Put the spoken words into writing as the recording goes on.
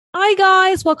Hi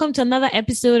guys, welcome to another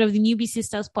episode of the Newbie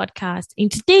Sisters podcast. In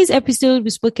today's episode, we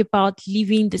spoke about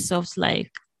living the soft life.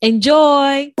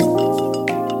 Enjoy!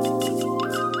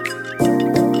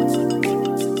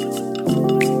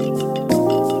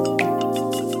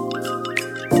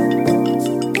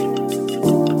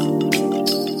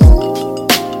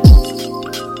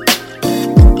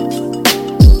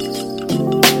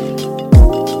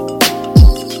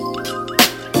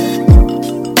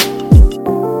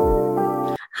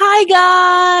 Hi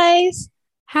guys!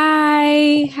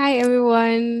 Hi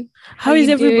everyone. How is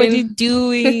everybody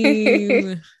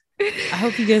doing? I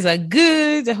hope you guys are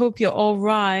good. I hope you're all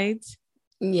right.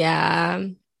 Yeah.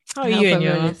 How are you?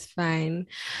 Everyone is fine.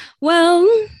 Well,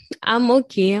 I'm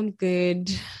okay. I'm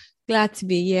good. Glad to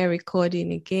be here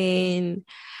recording again.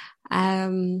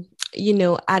 Adulting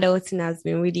has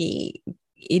been really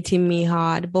eating me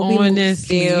hard, but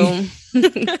honestly,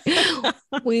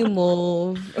 we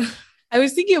move. I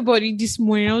was thinking about it this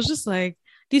morning. I was just like,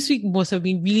 this week must have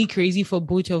been really crazy for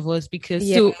both of us because,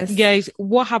 So guys,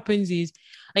 what happens is,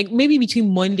 like, maybe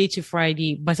between Monday to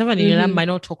Friday, myself and Daniela might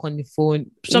not talk on the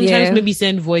phone. Sometimes maybe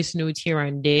send voice notes here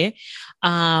and there.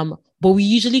 But we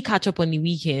usually catch up on the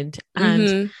weekend.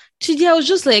 And today I was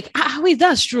just like, wait,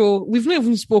 that's true. We've not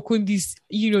even spoken this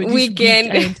weekend.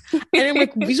 Weekend. And I'm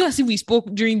like, it's as if we spoke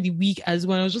during the week as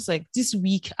well. I was just like, this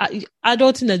week,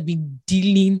 adulting has been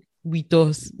dealing with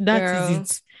us. That is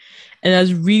it. And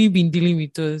has really been dealing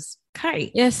with us.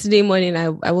 Kai. Yesterday morning, I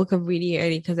woke up really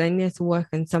early because I needed to work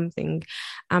on something.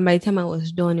 And by the time I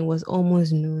was done, it was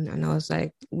almost noon. And I was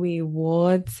like, wait,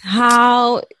 what?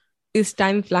 How is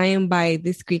time flying by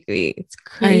this quickly? It's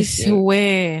crazy. I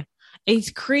swear.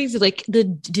 It's crazy. Like the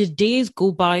days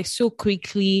go by so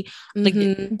quickly. Like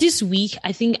this week,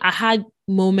 I think I had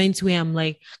moments where I'm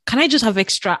like, can I just have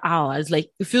extra hours? Like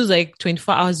it feels like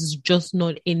 24 hours is just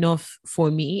not enough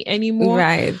for me anymore.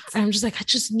 Right. And I'm just like, I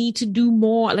just need to do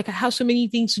more. Like I have so many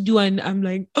things to do. And I'm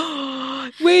like,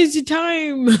 oh, where's the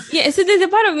time? Yeah. So there's a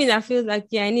part of me that feels like,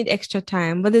 I need extra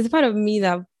time. But there's a part of me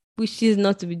that wishes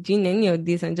not to be doing any of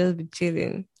this and just be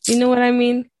chilling. You know what I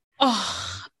mean?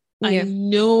 Oh, yeah. I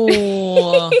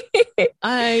know.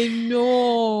 I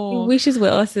know. Wishes were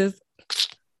us's.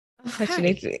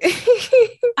 Unfortunately.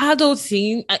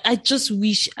 Adulting, I just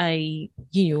wish I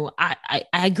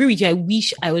agree with you. I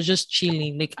wish I was just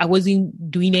chilling. Like I wasn't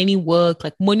doing any work.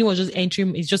 Like money was just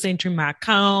entering my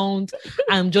account.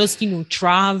 I'm just,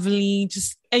 traveling,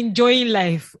 just enjoying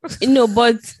life.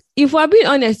 But if we're being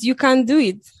honest, you can do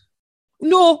it.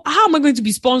 No, how am I going to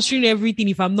be sponsoring everything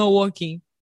if I'm not working?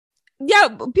 Yeah,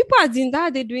 people are doing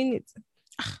that. They're doing it.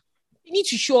 You need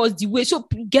to show us the way. So,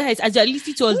 guys, as you're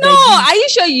listening to us, no, are you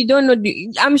sure you don't know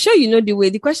I'm sure you know the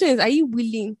way. The question is, are you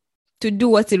willing to do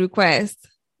what it requires?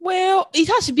 Well, it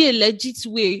has to be a legit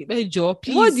way, Joe.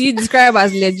 Please. What do you describe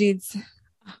as legit?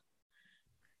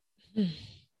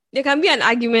 There can be an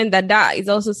argument that is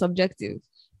also subjective.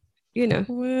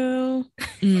 Well,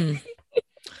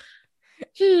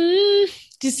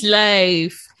 this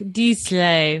life,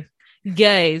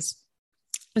 guys.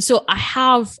 So I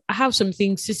have some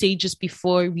things to say just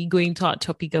before we go into our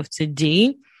topic of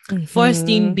today. First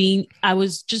thing being, I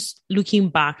was just looking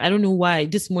back. I don't know why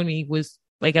this morning it was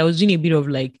like I was doing a bit of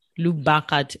like look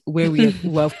back at where we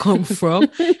have come from,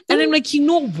 and I'm like, you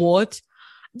know what?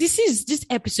 This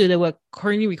episode that we're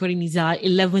currently recording is our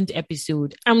 11th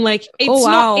episode. I'm like,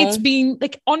 it's been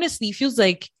like honestly, it feels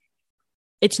like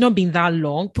it's not been that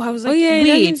long. But I was like,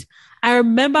 wait. I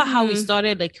remember how we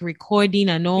started like recording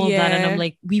and all that. And I'm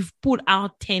like, we've put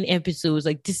out 10 episodes.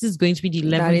 Like this is going to be the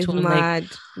 11th one. Mad.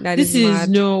 Like,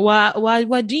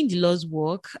 we're doing the Lord's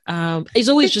work. It's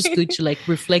always just good to like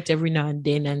reflect every now and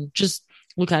then and just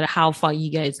look at how far you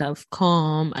guys have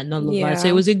come and all of that. So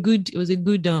it was a good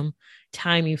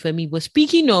timing for me. But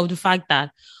speaking of the fact that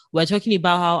we're talking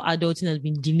about how adulting has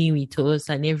been dealing with us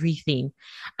and everything.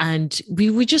 And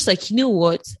we were just like, you know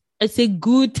what? It's a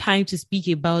good time to speak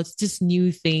about this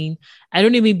new thing. I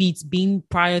don't know, maybe it's been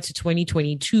prior to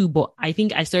 2022, but I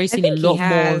think I started seeing a lot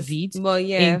more of it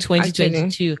in 2022.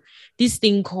 Actually. This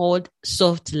thing called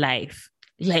soft life.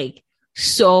 Like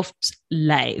soft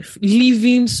life.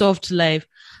 Living soft life.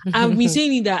 I've been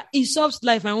saying that it's soft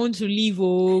life I want to live.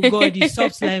 Oh God, it's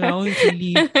soft life I want to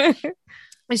live.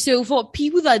 So for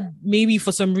people that maybe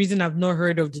for some reason have not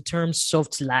heard of the term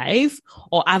soft life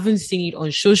or haven't seen it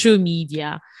on social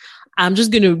media, I'm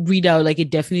just going to read out like a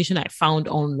definition I found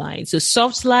online. So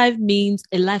soft life means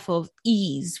a life of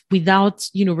ease without,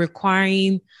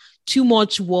 requiring too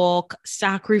much work,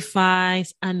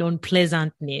 sacrifice, and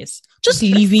unpleasantness. Just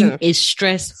living a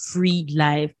stress-free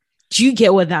life. Do you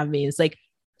get what that means? Like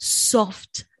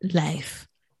soft life.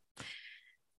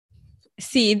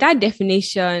 See, that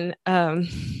definition can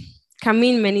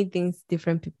mean many things to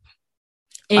different people.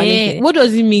 What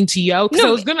does it mean to you? Because I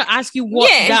was going to ask you what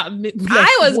that meant.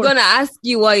 I was going to ask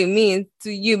you what it means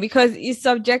to you because it's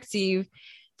subjective.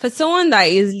 For someone that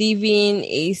is living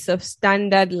a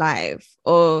substandard life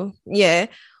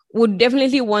would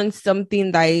definitely want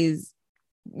something that is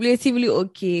relatively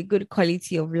okay, good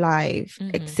quality of life,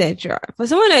 etc. For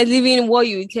someone that is living what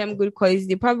you term good quality,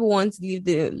 they probably want to live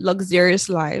the luxurious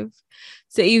life.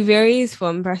 So it varies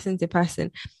from person to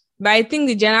person. But I think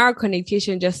the general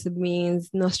connotation just means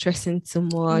not stressing too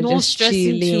much, just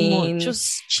chilling,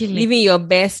 living your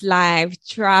best life,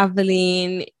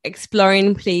 traveling,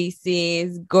 exploring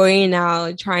places, going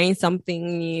out, trying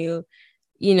something new,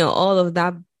 all of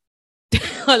that,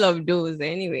 all of those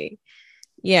anyway.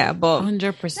 Yeah, but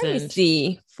 100%. Let me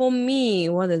see. For me,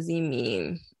 what does it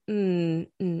mean?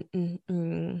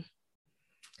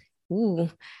 Ooh,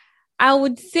 I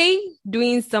would say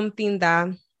doing something that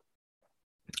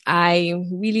I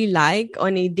really like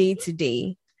on a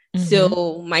day-to-day.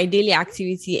 So my daily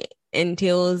activity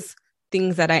entails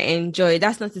things that I enjoy.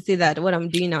 That's not to say that what I'm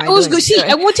doing now. I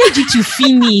wanted you to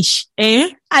finish.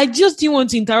 I just didn't want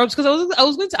to interrupt because I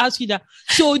was going to ask you that.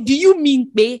 So do you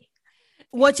mean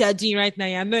what you're doing right now,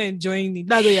 you're not enjoying it?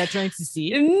 That's what you're trying to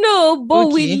say? No,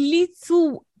 but with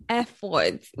little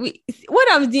effort. What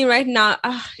I'm doing right now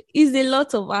is a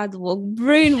lot of hard work,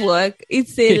 brain work.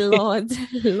 It's a lot.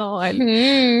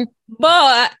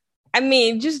 But I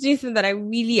mean, just doing something that I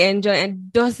really enjoy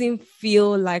and doesn't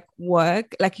feel like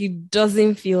work. Like it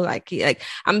doesn't feel like it. Like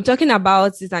I'm talking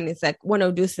about it and it's like one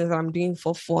of those things I'm doing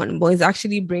for fun, but it's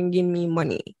actually bringing me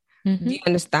money. Do you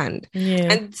understand?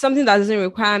 Yeah. And something that doesn't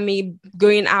require me not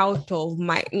going out of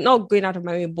my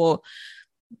way, but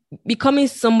becoming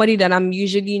somebody that I'm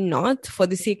usually not for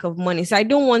the sake of money. So I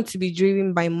don't want to be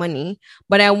driven by money,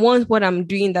 but I want what I'm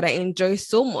doing that I enjoy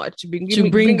so much to bring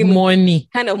money.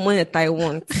 Kind of money that I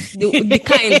want.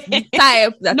 the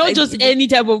type that not just any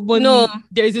type of money. No,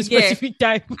 there is a specific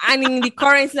type. And in the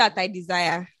currency that I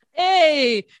desire.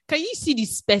 Hey, can you see the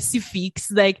specifics?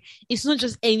 Like, it's not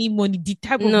just any money, the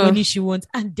type of money she wants,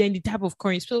 and then the type of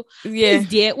currency. So,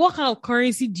 what kind of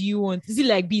currency do you want? Is it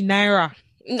like be Naira?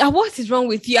 What is wrong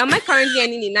with you? Am I currently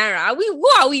earning in Naira? Who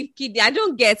are we kidding? I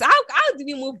don't get. How do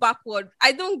we move backward?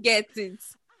 I don't get it.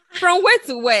 From where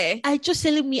to where? I just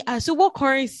telling me. So what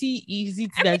currency is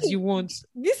it that you want?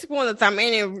 This one that I'm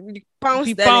earning, pound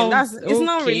sterling. It's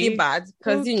not really bad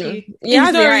because it's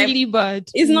not really bad.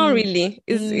 It's not really.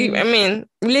 I mean,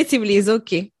 relatively, it's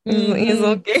okay. It's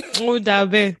okay. Oh,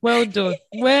 Dabe. Well done.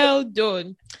 Well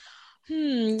done.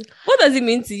 What does it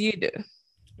mean to you, though?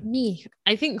 Me,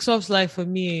 I think soft life for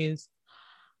me is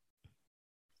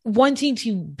wanting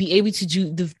to be able to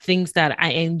do the things that I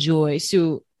enjoy.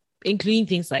 So, including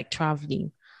things like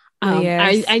traveling.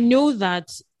 I know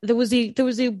that there was a I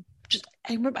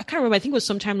can't remember. I think it was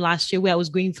sometime last year where I was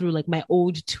going through like my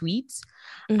old tweets,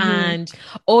 and and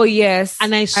I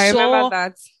remember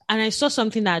that. And I saw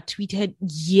something that I tweeted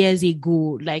years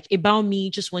ago, like about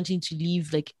me just wanting to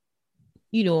live like,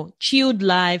 chilled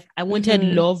life. I wanted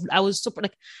love. I was so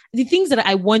like the things that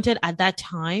I wanted at that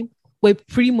time were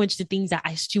pretty much the things that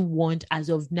I still want as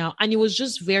of now. And it was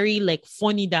just very like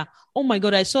funny that, oh my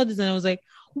God, I saw this and I was like,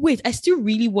 wait, I still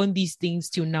really want these things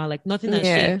till now. Like nothing has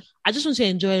changed. I just want to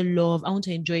enjoy love. I want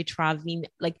to enjoy traveling.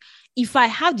 Like if I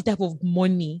have the type of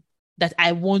money that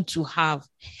I want to have,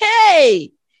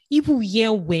 hey, people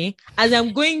here where as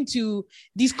I'm going to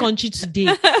this country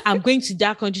today, I'm going to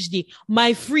that country today.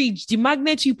 My fridge, the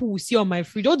magnet people will see on my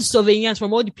fridge, all the souvenirs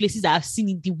from all the places that I've seen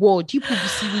in the world, people will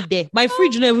see me there. My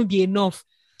fridge will not even be enough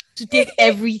to take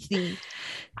everything.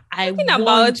 Talking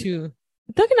about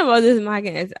this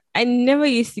magnets, I never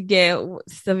used to get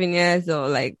souvenirs or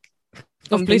like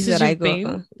from places that I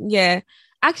go. Yeah.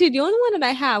 Actually, the only one that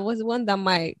I have was the one that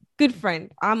my good friend,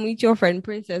 your friend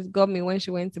Princess, got me when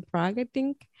she went to Prague, I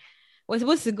think. We're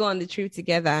supposed to go on the trip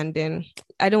together, and then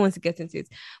I don't want to get into it.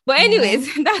 But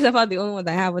anyways, that's about the only one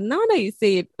that I have. But now that you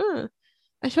say it,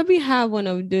 I should probably have one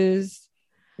of those.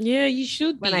 Yeah, you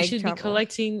should be. You should be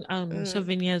collecting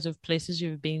souvenirs of places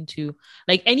you've been to.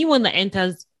 Like anyone that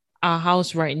enters our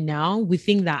house right now, we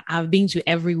think that I've been to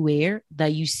everywhere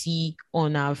that you see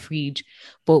on our fridge.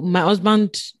 But my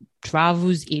husband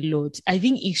travels a lot. I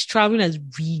think his traveling has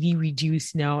really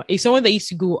reduced now. It's someone that used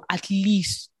to go at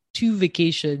least 2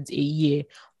 vacations a year.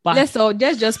 But let's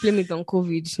just blame it on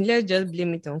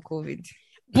COVID.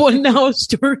 But now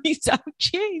stories have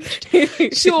changed.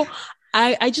 So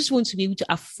I just want to be able to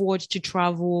afford to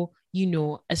travel,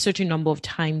 a certain number of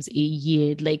times a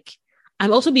year. Like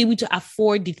and also be able to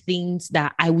afford the things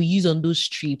that I will use on those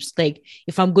trips. Like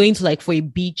if I'm going to like for a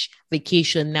beach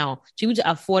vacation now, to be able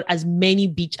to afford as many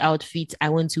beach outfits I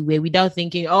want to wear without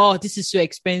thinking, oh, this is so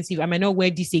expensive, I might not wear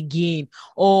this again,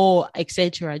 or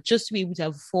etc. Just to be able to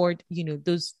afford,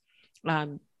 those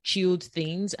chilled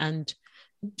things, and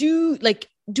do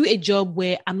a job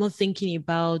where I'm not thinking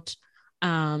about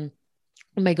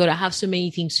oh my God, I have so many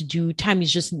things to do. Time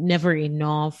is just never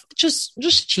enough. Just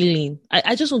chilling.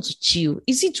 I just want to chill.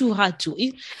 Is it too hard to?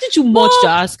 Is it too much to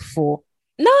ask for?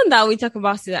 Now that we talk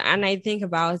about it and I think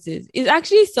about it, it's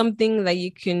actually something that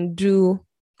you can do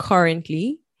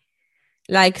currently.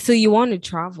 Like, so you want to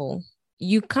travel.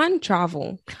 You can't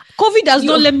travel. COVID has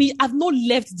not let me. I've not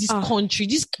left this country.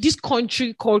 This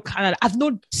country called Canada. I've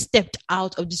not stepped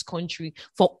out of this country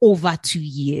for over 2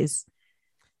 years.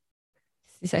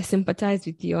 I sympathize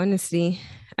with you, honestly.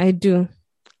 I do.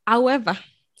 However,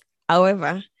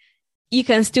 you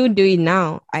can still do it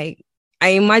now. I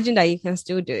imagine that you can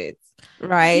still do it,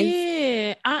 right?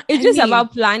 Yeah. It's just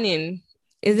about planning,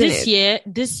 isn't it? This year,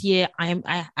 this year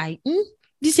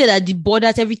that the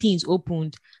borders, everything is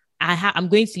opened. I'm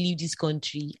going to leave this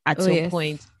country at some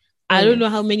point. I don't know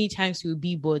how many times it will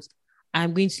be, but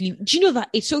I'm going to leave. Do you know that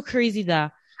it's so crazy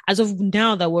that as of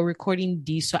now that we're recording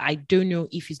this, so I don't know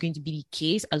if it's going to be the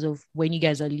case as of when you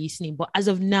guys are listening, but as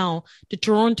of now, the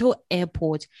Toronto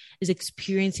airport is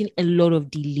experiencing a lot of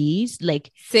delays.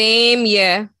 Like same,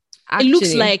 yeah. Actually, it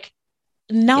looks like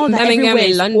now that everywhere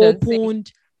is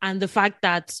opened and the fact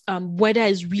that weather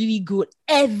is really good,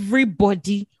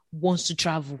 everybody wants to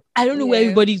travel. I don't know where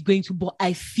everybody's going to, but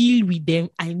I feel with them.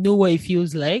 I know what it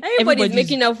feels like. Everybody's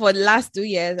making up for the last 2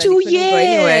 years. 2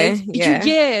 years.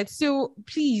 Yeah. So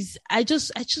please, I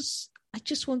just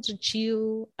want to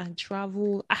chill and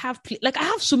travel. I have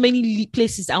so many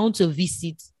places I want to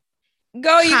visit.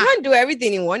 Girl, you can't do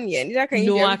everything in 1 year. I can't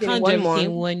do everything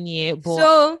in 1 year. But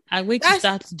so I'm going to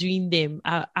start doing them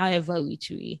however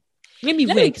which way. Maybe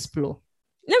we'll explore.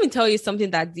 Let me tell you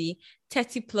something that the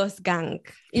 30+ gang,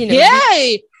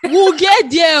 Hey, we'll get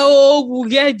there. We'll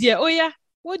get there. Oh yeah,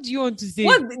 what do you want to say?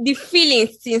 What the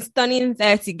feeling since turning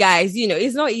 30, guys?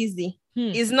 It's not easy.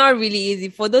 It's not really easy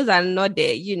for those that are not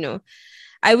there.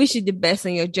 I wish you the best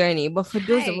on your journey, but for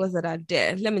those of us that are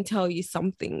there, let me tell you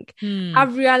something.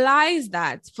 I've realized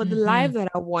that for the life that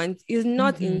I want is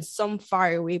not in some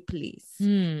faraway place.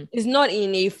 It's not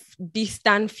in a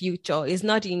distant future. It's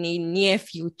not in a near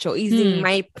future. It's in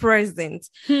my present.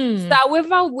 So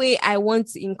however way I want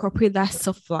to incorporate that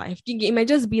soft life, it might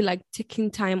just be like taking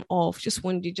time off. Just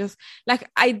one day, just like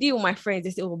I deal with my friends.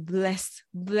 They say, oh, bless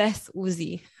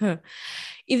Uzi.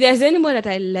 If there's anyone that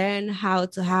I learn how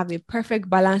to have a perfect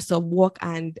balance of work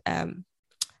and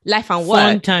life and work,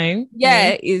 fun time,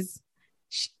 is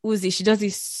Uzi. She does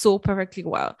it so perfectly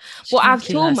well. But I've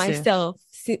told myself,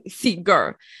 see,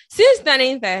 girl, since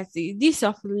turning 30, this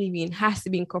self-living has to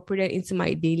be incorporated into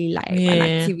my daily life and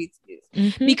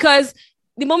activities. Because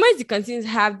the moment you continue to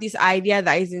have this idea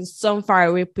that is in some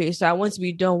faraway place, so I want to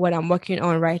be done what I'm working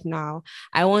on right now.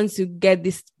 I want to get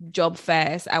this job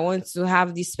first. I want to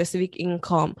have this specific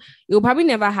income. It will probably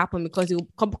never happen because it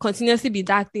will continuously be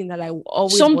that thing that I will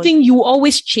always you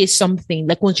always chase something.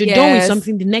 Like once you're done with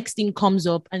something, the next thing comes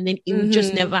up and then it will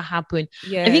just never happen.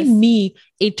 I think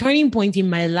a turning point in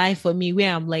my life for me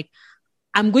where I'm like,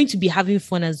 I'm going to be having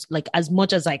fun as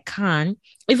much as I can,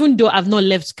 even though I've not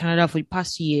left Canada for the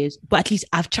past 2 years, but at least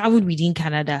I've traveled within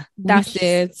Canada. That's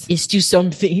it. It's still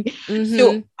something.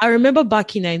 So I remember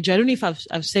back in Nigeria, I don't know if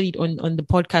I've said it on the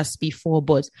podcast before,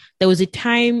 but there was a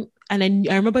time, and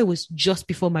I remember it was just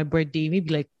before my birthday,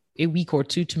 maybe like a week or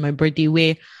two to my birthday,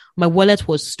 where my wallet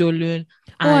was stolen.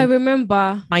 Oh, I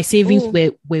remember. My savings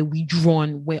were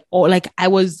withdrawn. I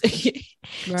was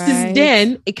since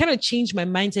then, it kind of changed my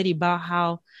mindset about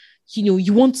how,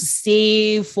 you want to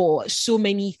save for so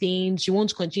many things. You want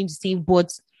to continue to save,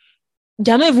 but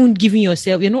you're not even giving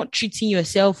yourself, you're not treating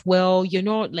yourself well. You're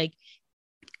not like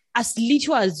as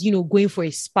little as, going for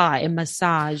a spa, a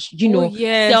massage,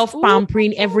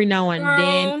 self-pampering every now and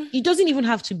then. It doesn't even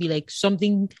have to be like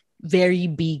something very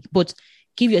big, but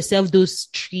give yourself those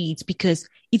treats because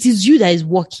it is you that is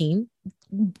working.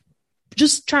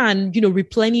 Just try and,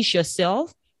 replenish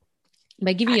yourself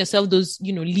by giving yourself those,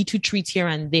 little treats here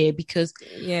and there because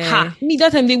me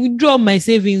that time they withdraw my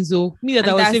savings. I was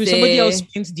saving, somebody else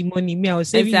spent the money. Me, I was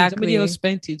saving, somebody else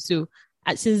spent it. So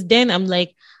since then I'm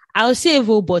like, I'll save,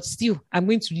 but still, I'm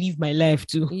going to live my life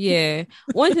too. Yeah.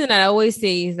 One thing that I always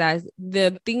say is that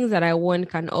the things that I want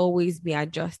can always be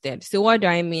adjusted. So what do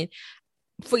I mean?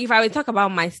 If I would talk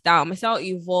about my style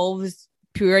evolves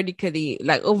periodically,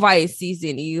 like over a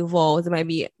season, it evolves. It might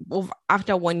be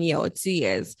after 1 year or 2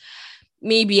 years.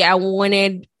 maybe I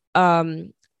wanted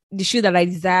the shoe that I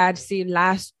desired, say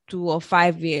last 2 or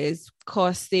 5 years,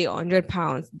 cost say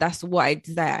 £100. That's what I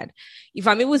desired. If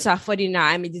I'm able to afford it now,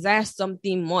 I may desire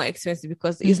something more expensive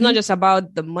because it's not just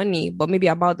about the money, but maybe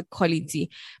about the quality.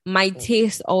 My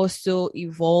taste also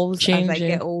evolves as I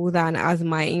get older and as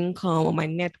my income or my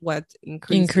net worth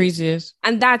increases.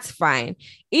 And that's fine.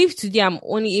 If today I'm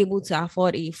only able to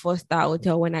afford a 4-star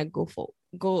hotel when I go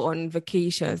on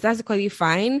vacations, that's totally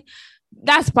fine.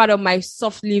 That's part of my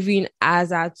soft living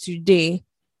as at today.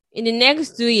 In the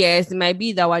next 2 years, it might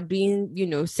be that we're doing,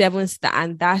 7-star,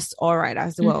 and that's all right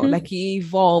as well. Like, it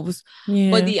evolves.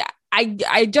 Yeah. But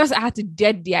I just had to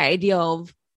get the idea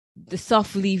of the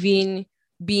soft living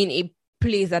being a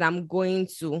place that I'm going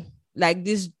to, like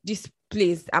this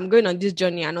place. I'm going on this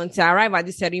journey, and until I arrive at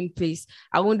this certain place,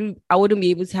 I wouldn't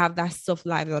be able to have that soft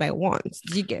life that I want.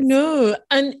 Do you get? No,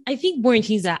 and I think one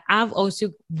things that I've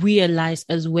also realized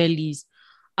as well is,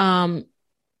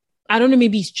 I don't know,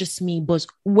 maybe it's just me, but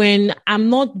when I'm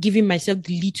not giving myself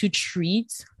the little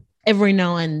treats every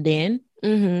now and then,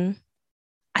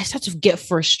 I start to get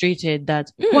frustrated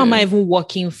that who am I even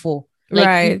working for? Like,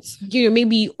 right.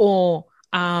 Maybe, or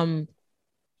I'm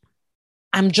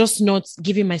just not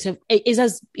giving myself.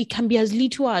 It can be as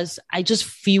little as I just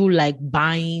feel like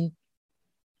buying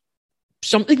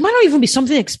something. It might not even be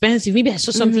something expensive. Maybe I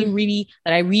saw something really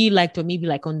that I really liked, or maybe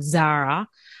like on Zara,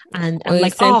 and I'm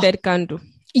like, scented candle.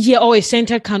 Yeah, a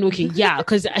scented candle. Okay, yeah,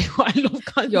 because I love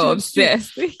candles. You're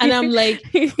obsessed, and I'm like,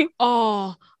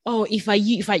 if I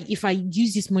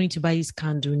use this money to buy this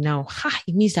candle now,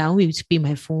 it means I won't be able to pay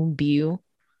my phone bill.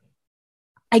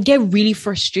 I get really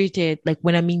frustrated, like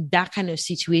when I'm in that kind of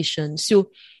situation.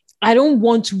 So I don't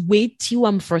want to wait till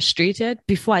I'm frustrated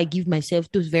before I give myself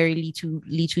those very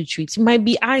little treats. It might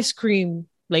be ice cream.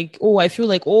 Like, I feel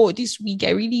like, this week I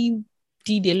really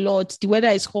did a lot. The weather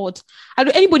is hot.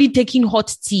 Anybody taking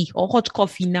hot tea or hot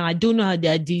coffee now? I don't know how they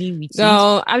are dealing with it.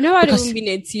 No, I've never even been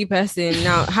a tea person.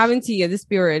 Now, having tea at this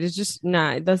period is just,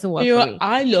 it doesn't work for me.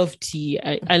 I love tea.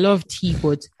 I love tea,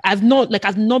 but I've not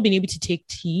been able to take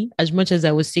tea as much as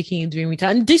I was taking it during winter.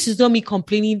 And this is not me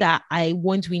complaining that I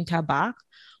want winter back.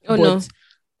 No.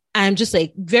 I'm just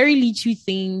like very little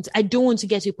things. I don't want to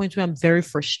get to a point where I'm very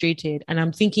frustrated and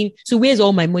I'm thinking, so where's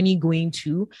all my money going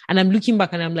to? And I'm looking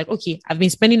back and I'm like, okay, I've been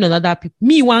spending on other people.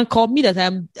 Me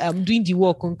that I'm doing the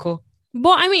work, uncle.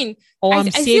 But I mean,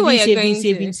 I'm saving.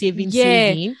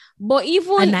 But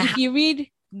even if you read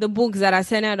the books that are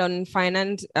centered on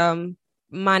finance,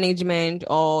 management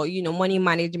or money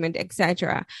management,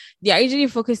 etc., they are usually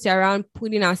focused around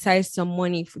putting aside some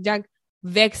money for that.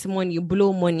 Vex money,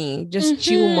 blow money, just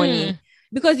chill money,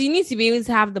 because you need to be able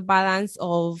to have the balance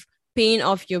of paying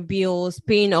off your bills,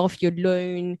 paying off your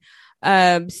loan,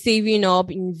 saving up,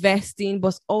 investing,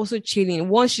 but also chilling.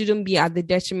 One shouldn't be at the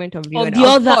detriment of the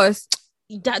other. Of course,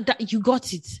 that you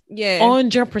got it. Yeah,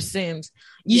 100%.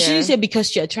 You shouldn't say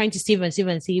because you're trying to save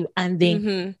and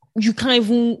then you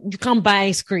can't buy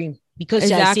ice cream.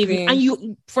 Because you're saving, and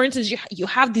you, for instance, you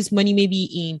have this money maybe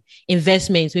in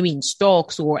investments, maybe in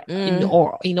stocks or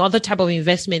in other type of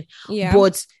investment,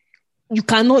 but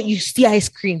you see ice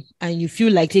cream and you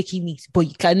feel like taking it, but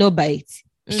you cannot buy it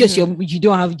because you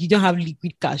don't have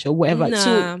liquid cash or whatever. Nah,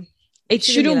 so it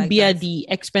shouldn't be at the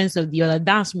expense of the other.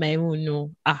 That's my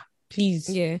own please.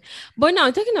 Yeah. But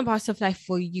now talking about stuff like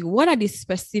for you, what are the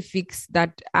specifics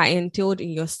that are entailed in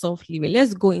your soft living?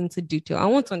 Let's go into detail. I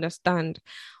want to understand.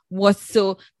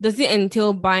 So does it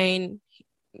entail buying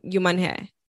human hair?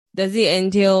 Does it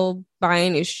entail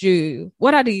buying a shoe?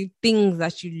 What are the things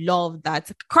that you love that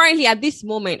currently at this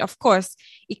moment, of course,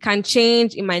 it can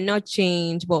change, it might not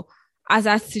change, but as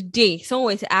of today,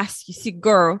 someone to ask you, see,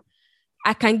 girl,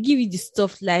 I can give you the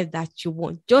soft life that you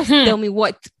want. Just tell me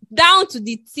what, down to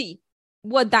the T,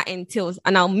 what that entails,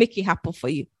 and I'll make it happen for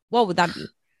you. What would that be?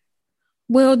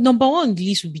 Well, number one on the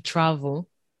list would be travel.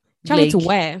 Travel to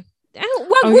where?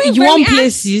 You want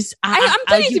places? I'm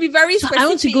telling you to be very specific. I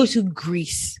want to go to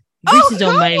Greece. Greece is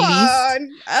on my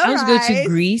list. I want to go to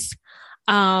Greece.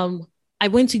 I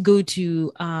went to go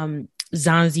to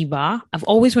Zanzibar. I've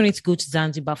always wanted to go to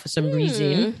Zanzibar for some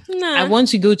reason. I want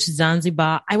to go to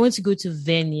Zanzibar. I want to go to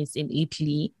Venice in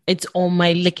Italy. It's on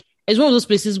my it's one of those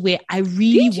places where I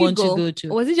really want to go to.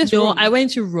 Or was it just Rome? I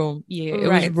went to Rome. Yeah, it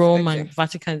was Rome and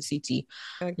Vatican City.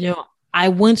 Okay. I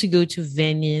want to go to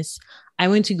Venice. I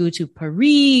went to go to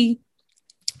Paris.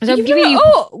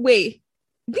 Wait.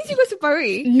 Did you go to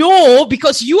Paris? No,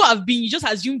 because you have been. You just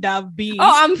assumed that I've been.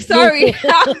 Oh, I'm sorry.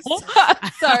 No.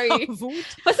 I'm sorry.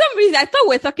 For some reason, I thought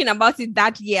we were talking about it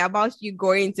that year, about you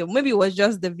going to. Maybe it was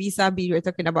just the visa bid we were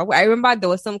talking about. I remember there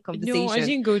was some conversation. No, I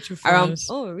didn't go to France.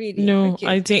 Oh, really? No, okay.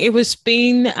 I think it was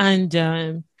Spain and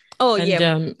and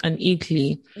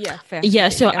Italy. Yeah, fair. Yeah,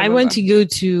 so I want to go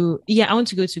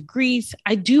to Greece.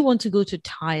 I do want to go to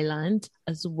Thailand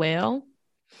as well.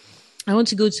 I want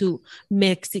to go to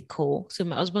Mexico. So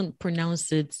my husband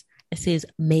pronounced it. It says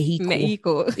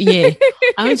Mexico. Yeah.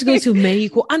 I want to go to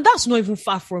Mexico. And that's not even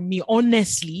far from me.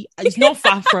 Honestly, it's not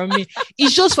far from me.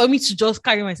 It's just for me to just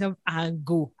carry myself and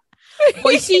go.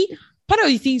 But you see, part of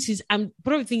the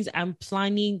things I'm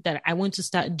planning that I want to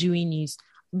start doing is,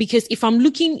 because if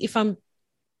I'm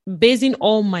basing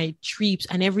all my trips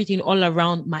and everything all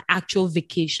around my actual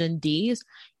vacation days,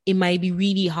 it might be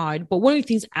really hard. But one of the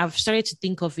things I've started to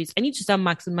think of is I need to start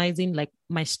maximizing like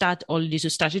my holidays or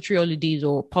statutory holidays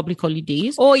or public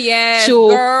holidays. Oh yeah.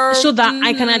 So that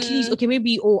I can at least,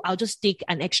 maybe, I'll just take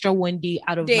an extra one day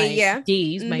out of my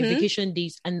days, my vacation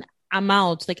days, and I'm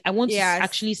out. Like I want to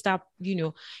actually start,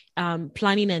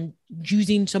 planning and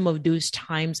using some of those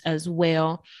times as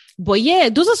well. But yeah,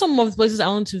 those are some of the places I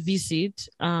want to visit.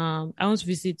 I want to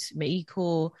visit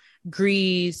Mexico,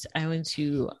 Greece. I want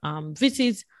to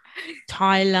visit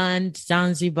Thailand,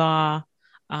 Zanzibar.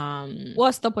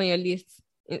 What's top on your list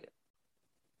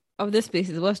of these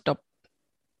places? What's top?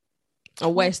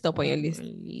 Or where's top on your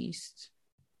list?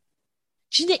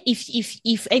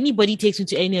 If anybody takes me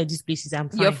to any of these places, I'm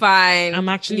fine. You're fine. I'm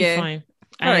actually fine.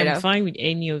 I am fine with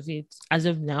any of it. As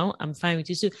of now, I'm fine with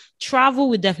it. So travel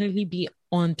would definitely be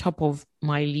on top of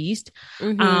my list.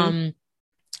 Mm-hmm.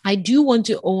 I do want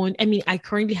to own, I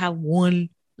currently have one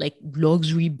like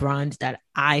luxury brand that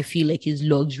I feel like is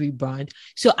luxury brand.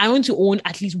 So I want to own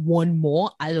at least one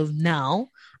more as of now.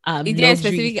 Is there a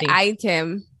specific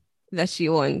item that she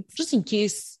wants? Just in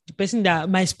case the person that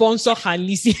my sponsor can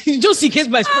listen, just in case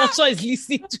my sponsor is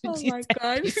listening to this. Oh my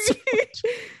God.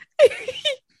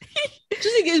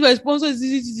 Just in case my sponsor is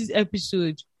listening to this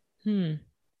episode.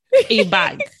 A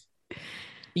bag.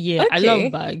 Yeah, okay. I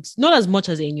love bags. Not as much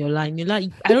as Eniola. I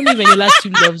don't know if Eniola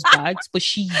still loves bags, but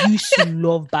she used to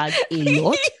love bags a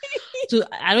lot. So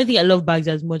I don't think I love bags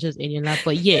as much as Eniola,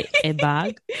 but yeah, a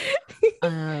bag.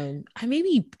 And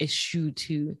maybe a shoe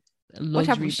too. What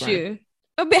type of shoe?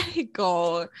 Oh my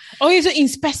God. Okay, so in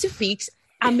specifics,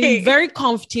 I'm a very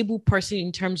comfortable person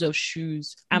in terms of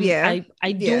shoes. I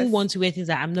don't want to wear things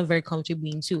that I'm not very comfortable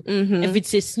into. Mm-hmm. If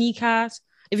it's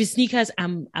sneakers,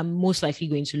 I'm most likely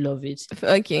going to love it.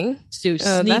 Okay. So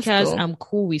sneakers, cool. I'm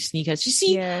cool with sneakers. You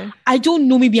see, I don't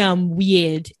know, maybe I'm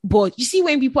weird, but you see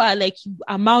when people are like,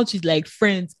 I'm out with like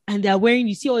friends and they're wearing,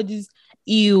 you see all these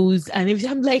heels and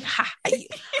everything. I'm like, are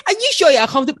you sure you're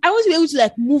comfortable? I want to be able to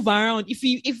like move around.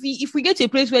 If we get to a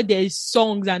place where there's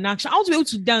songs and action, I want to be able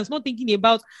to dance, not thinking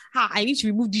about I need to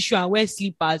remove this shoe and wear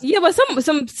slippers. Yeah, but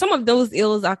some of those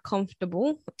heels are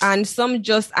comfortable, and some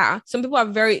just are. Some people are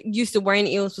very used to wearing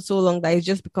heels for so long that it's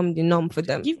just become the norm for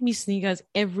them. Give me sneakers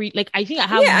I think I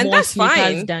have more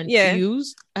sneakers than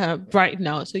heels right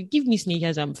now. So give me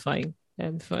sneakers, I'm fine.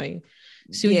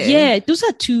 So those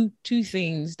are two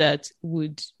things that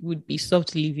would be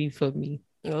soft living for me.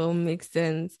 Oh, makes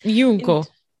sense. You go.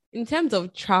 In terms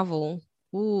of travel,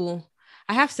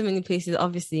 I have so many places,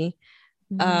 obviously.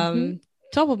 Mm-hmm.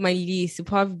 Top of my list would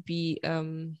probably be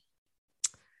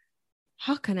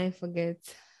how can I forget?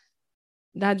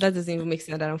 That doesn't even make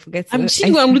sense that I'm forgetting.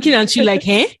 I'm looking at you like,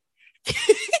 hey?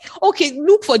 Okay,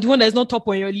 look for the one that's not top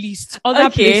on your list. Other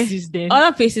places then.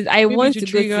 Other places I want to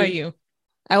go to.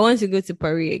 I want to go to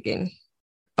Paris again,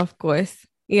 of course.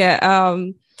 Yeah.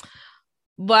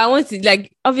 But I want to,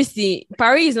 obviously,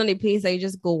 Paris is not a place that you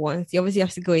just go once. You obviously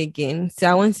have to go again. So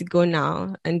I want to go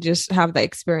now and just have that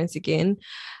experience again.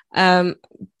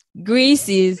 Greece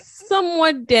is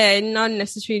somewhat there, not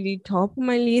necessarily top of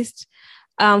my list.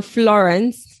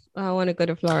 Florence. I want to go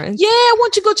to Florence. Yeah, I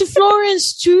want to go to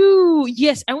Florence too.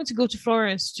 Yes, I want to go to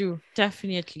Florence too.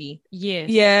 Definitely. Yes.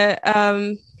 Yeah.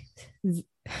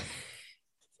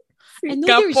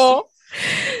 Singapore.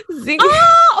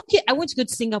 Okay. I want to go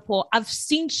to Singapore. I've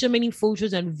seen so many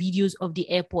photos and videos of the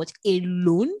airport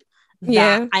alone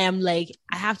that I am like,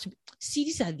 I have to see.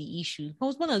 These are the issues. My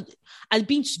husband has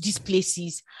been to these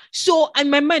places, so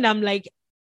in my mind, I'm like,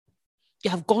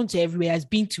 you have gone to everywhere. Has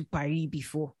been to Paris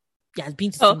before. You has been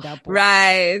to Singapore,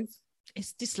 right?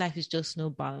 This life is just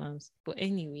no balance. But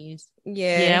anyways,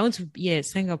 I want to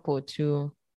Singapore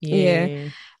too. Yeah.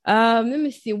 Let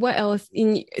me see what else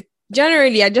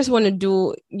Generally, I just want to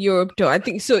do Europe tour. I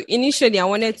think so. Initially, I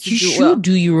wanted to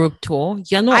do Europe tour.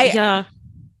 You're not.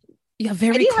 You're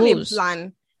very I didn't have a close.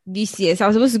 plan this year. So I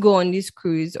was supposed to go on this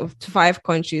cruise of 5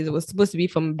 countries. It was supposed to be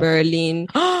from Berlin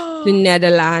to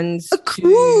Netherlands. A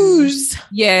cruise.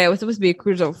 Yeah, it was supposed to be a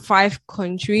cruise of 5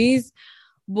 countries.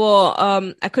 But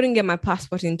I couldn't get my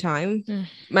passport in time.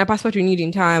 My passport renewed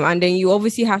in time. And then you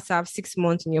obviously have to have 6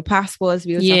 months on your passport to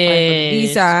be able to apply for the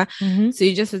visa. So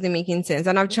it just wasn't making sense.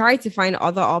 And I've tried to find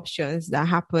other options that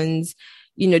happens,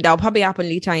 you know, that'll probably happen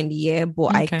later in the year,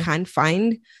 but I can't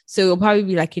find. So it'll probably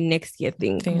be like a next year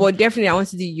thing. But definitely I want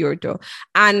to do Euro.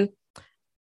 And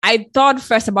I thought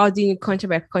first about doing country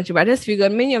by country, but I just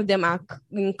figured many of them are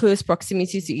in close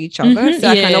proximity to each other. So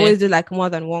I can always do like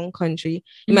more than one country.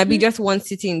 It might be just one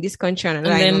city in this country and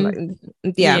then,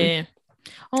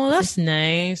 Oh, that's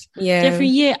nice. Yeah. Definitely,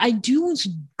 yeah. I do want to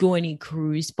go on a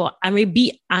cruise, but I may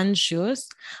be anxious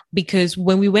because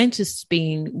when we went to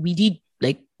Spain, we did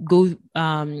like go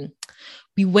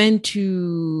we went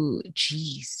to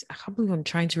I can't believe I'm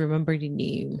trying to remember the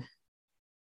name.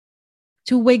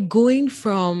 So we're going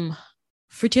from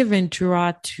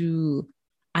Fuerteventura to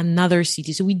another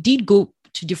city. So we did go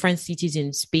to different cities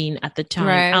in Spain at the time.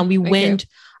 Right. And we went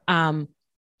on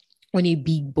a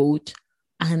big boat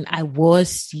and I was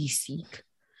seasick.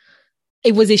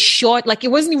 It was a short, like it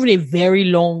wasn't even a very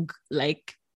long,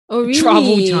 like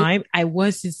travel time. I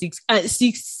was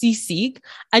seasick.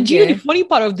 And you know, the funny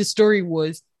part of the story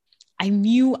was I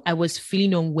knew I was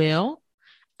feeling unwell.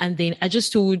 And then I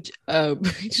just told,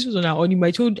 this was on our honeymoon.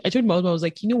 I told my husband, I was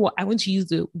like, you know what? I want to use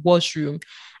the washroom.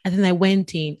 And then I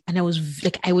went in and I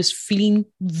was feeling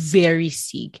very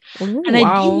sick. Ooh, and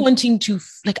I didn't want him to,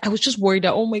 I was just worried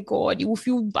that, oh my God, he will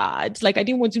feel bad. Like I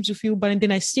didn't want him to feel bad. And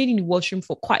then I stayed in the washroom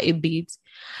for quite a bit.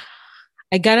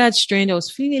 I gathered strength. I was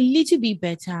feeling a little bit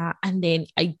better. And then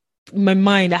in my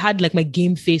mind, I had like my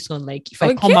game face on, like if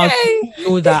I come out, you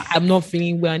know that I'm not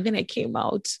feeling well. And then I came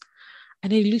out.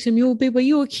 And then he looked at me, oh, babe, are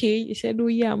you okay? He said, oh,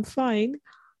 yeah, I'm fine.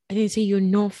 I didn't say, you're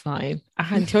not fine. I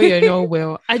can tell you're not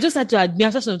well. I just had to admit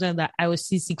after some time that I was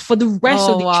seasick. For the rest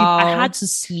of the trip, I had to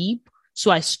sleep.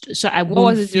 So I what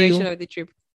was the duration of the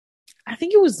trip? I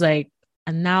think it was like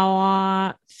an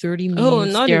hour, 30 minutes. Oh,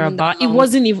 not even that long. It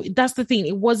wasn't even, that's the thing.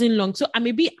 It wasn't long. So I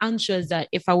may be anxious that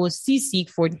if I was seasick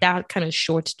for that kind of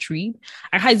short trip,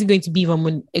 how is it going to be if I'm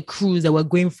on a cruise that we're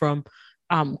going from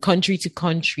country to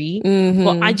country?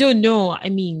 But I don't know. I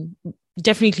mean,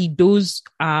 definitely those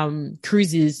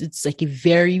cruises, it's like a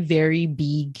very, very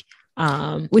big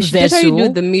we should totally do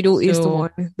the Middle East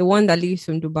one, the one that leaves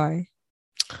from Dubai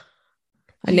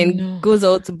and then goes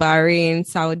out to Bahrain,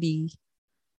 Saudi.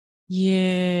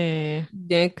 Yeah.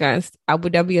 Then Abu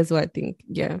Dhabi as well, I think.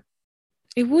 Yeah.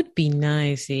 It would be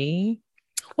nice, eh?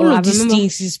 All of these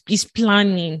things is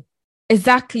planning.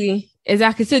 Exactly.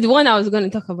 So the one I was going to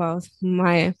talk about,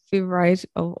 my favorite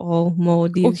of all,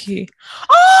 Maldives. Okay.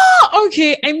 Oh,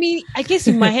 okay. I mean, I guess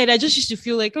in my head, I just used to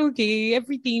feel like, okay,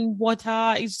 everything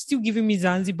water is still giving me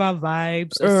Zanzibar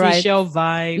vibes, or Seychelles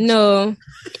vibes. No,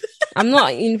 I'm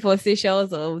not in for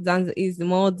Seychelles or Zanzibar. It's the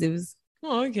Maldives.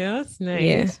 Oh, okay, that's nice.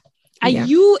 Yeah. Are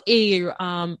you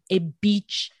a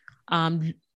beach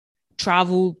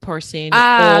travel person?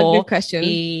 Or good question.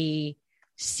 A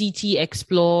city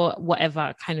explore,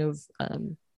 whatever kind of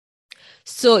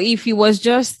So if it was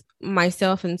just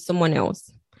myself and someone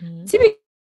else,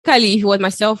 typically if it was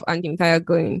myself and Kimkaya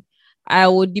going, I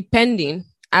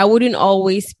wouldn't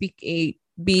always pick a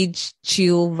beach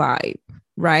chill vibe,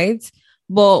 right?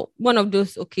 But one of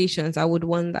those occasions I would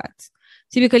want that.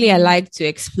 Typically I like to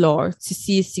explore, to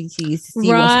see cities, to see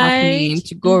what's happening,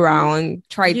 to go around,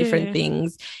 try different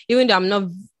things. Even though I'm not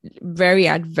very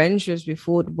adventurous with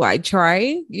food, but I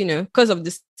try, you know, because of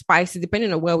the spices,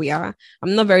 depending on where we are.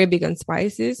 I'm not very big on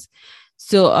spices.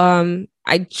 So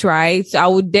I try. So I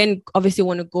would then obviously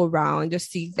want to go around,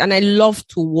 just see. And I love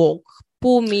to walk.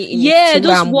 Pull me in.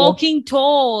 Those walking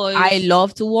tours. I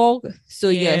love to walk. So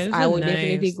yes, I would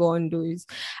definitely go on those.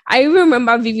 I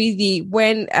remember vividly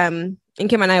when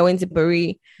Inkem and I went to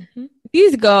Paris.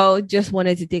 This girl just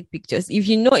wanted to take pictures. If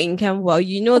you know Inkem well,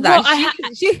 you know that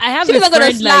she's not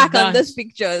gonna slack on those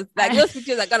pictures. Like those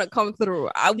pictures are gonna come through.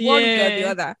 One way or the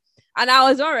other. And I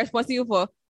was not responsible for.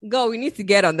 Girl, we need to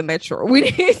get on the metro. We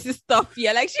need to stop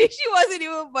here. Like she wasn't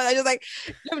even. But I just like,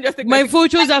 let me just take my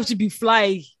photos have to be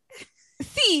fly.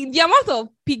 See the amount of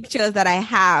pictures that I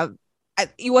have.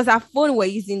 It was our phone we're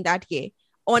using that year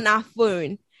on our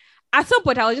phone. At some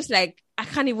point, I was just like, I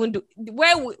can't even do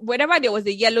whenever there was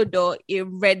a yellow door, a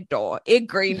red door, a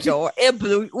green door, a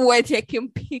blue. We're taking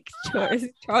pictures.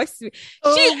 Trust me.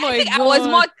 Oh my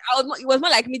God. It was more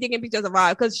like me taking pictures of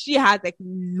her because she has like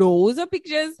loads of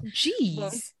pictures.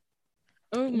 Jeez.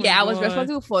 I was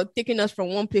responsible for taking us from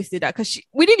one place to that because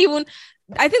we didn't even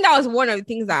I think that was one of the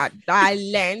things that I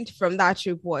learned from that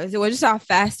trip. Was it was just our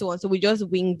first one, so we just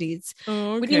winged it.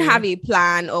 Oh, okay. We didn't have a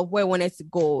plan of where we wanted to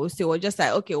go, so we're just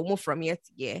like, okay, we'll move from here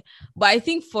to here. But I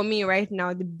think for me right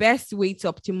now, the best way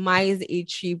to optimize a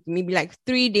trip, maybe like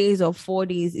 3 days or 4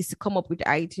 days, is to come up with the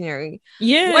itinerary.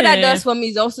 Yeah, what that does for me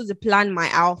is also to plan my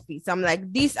outfits. I'm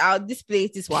like, this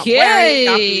place, this one, Yay. wearing,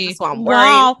 that place, this one, wearing.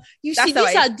 Wow, you That's see,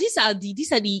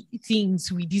 these are the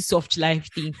things with this soft life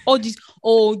thing. All this,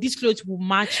 oh, this clothes will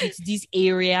match with this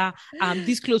area.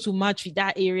 This clothes will match with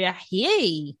that area.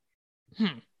 Hey,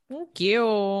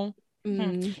 okay.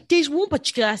 There's one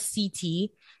particular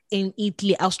city in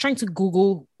Italy. I was trying to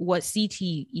Google what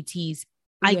city it is.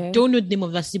 Yeah. I don't know the name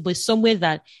of that city, but it's somewhere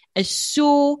that is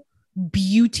so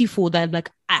beautiful that like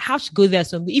I have to go there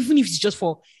someday, even if it's just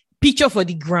for picture for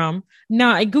the gram.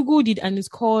 Now I Googled it and it's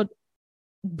called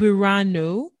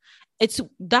Burano. It's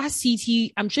that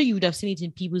city. I'm sure you would have seen it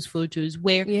in people's photos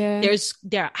where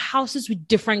there are houses with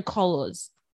different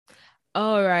colors.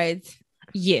 All right.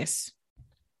 Yes.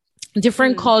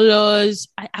 Different colors.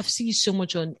 I've seen so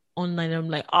much online. I'm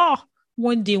like,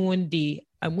 one day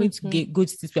I'm going to go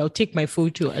to this place. I'll take my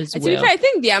photo as well. I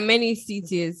think there are many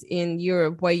cities in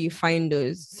Europe where you find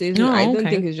those. So I don't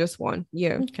think it's just one.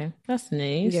 Yeah. Okay. That's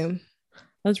nice. Yeah.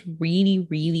 That's really,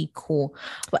 really cool.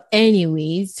 But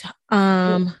anyways,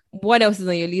 what else is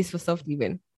on your list for soft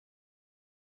living?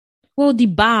 Well, the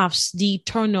baths, the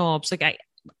turn-ups. Like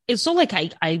it's not like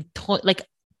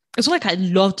it's not like I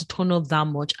love to turn up that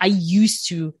much. I used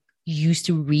to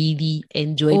really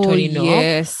enjoy turning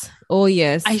up. Oh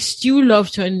yes. I still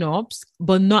love turning ups,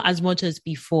 but not as much as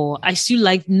before. I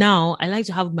like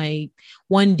to have my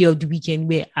one day of the weekend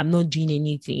where I'm not doing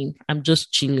anything. I'm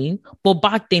just chilling. But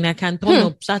back then I can turn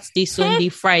up Saturday, Sunday,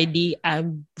 Friday,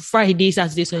 Saturday,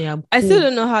 Sunday. I'm cool. I still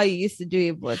don't know how you used to do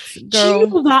it, but girl. Do you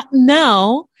know that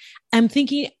now? I'm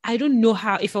thinking, I don't know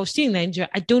how, if I was still in Nigeria,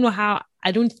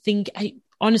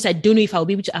 honestly, I don't know if I'll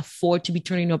be able to afford to be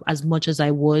turning up as much as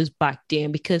I was back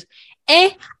then because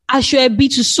I should be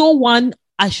to so one,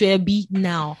 I should be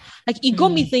now. Like it got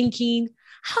me thinking,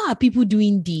 how are people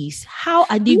doing this? How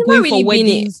are they going for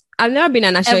weddings? I've never been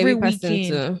an Ashwebi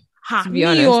person to be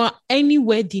honest. Or any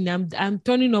wedding, I'm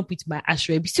turning up with my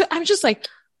Ashwebi. So I'm just like,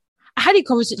 I had a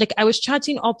conversation, like I was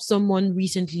chatting up someone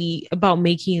recently about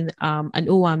making an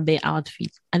Owambe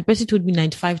outfit, and the person told me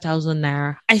 95,000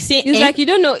 naira. I say, it's like you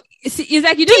don't know. It's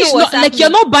like you don't know what's like you're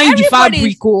not buying the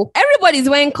fabric. Everybody's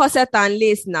wearing corset and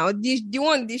lace now.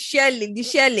 The sheer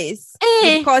lace,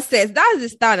 the corset. That's the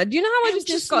standard. Do you know how much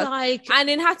it's cost? Like, and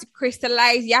then have to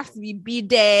crystallize. You have to be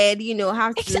beaded. You know,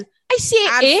 have to. I say,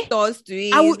 add stores to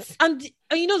it. I would, and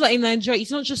you know that in Nigeria,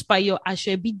 it's not just by your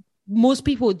Ashwebi. Most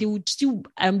people, they would still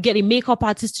get a makeup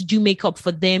artist to do makeup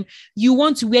for them. You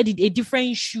want to wear a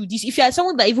different shoe. If you're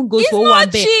someone that even goes for one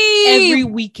every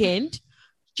weekend,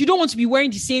 you don't want to be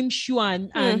wearing the same shoe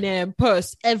and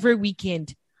purse every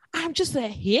weekend. I'm just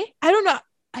like, I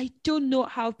don't know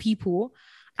how people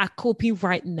are coping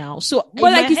right now. So,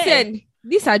 but like you said,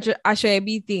 this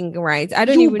Ashwebi thing, right? I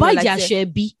don't even buy know, the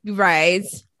Ashwebi, right?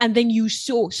 And then you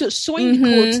sew. So sewing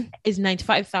clothes is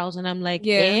 95,000. I'm like,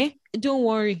 don't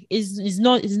worry, it's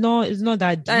not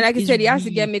that deep. And like I said, you have to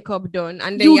get makeup done,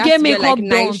 and then you have to get like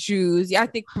nice shoes. You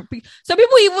have to so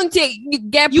people even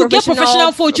get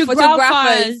professional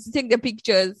photographers to take the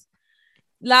pictures.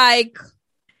 Like,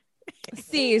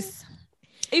 sis,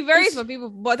 it varies for people,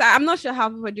 but I'm not sure how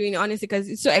people are doing it honestly because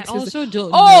it's so expensive. I also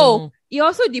don't know. It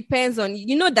also depends on,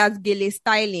 that gele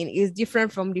styling is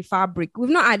different from the fabric. We've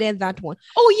not added that one.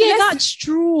 Oh yeah, that's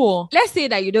true. Let's say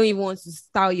that you don't even want to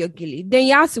style your gele, then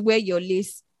you have to wear your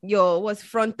lace, your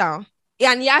frontal,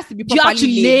 and it has to be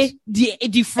properly laid. You have to lay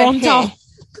the frontal.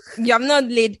 You have not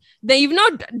laid. Then you've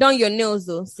not done your nails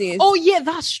though, sis. Oh yeah,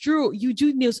 that's true. You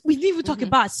do nails. We didn't even talk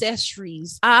about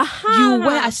accessories. You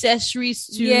wear accessories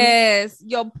too. Yes,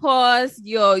 your purse,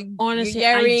 your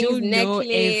earrings,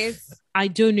 necklace. I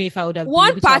don't know if I would have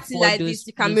one party like this.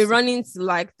 You can be running to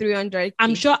like 300.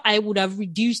 I'm sure I would have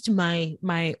reduced my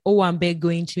Owambe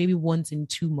going to maybe once in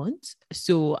 2 months.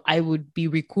 So I would be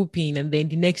recouping, and then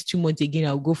the next 2 months again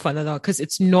I'll go for another because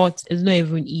it's not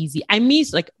even easy. I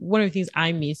miss, like, one of the things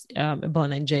I miss about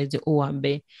Nigeria is the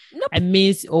Owambe. Nope. I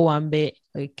miss Owambe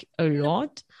like a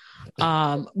lot.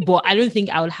 But I don't think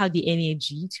I would have the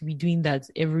energy to be doing that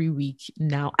every week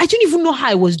now. I don't even know how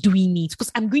I was doing it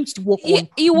because I'm going to work on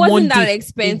it wasn't Monday that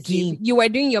expensive again. You were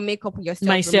doing your makeup yourself.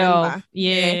 Myself,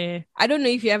 yeah. I don't know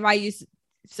if you ever used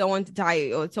someone to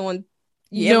tie or someone.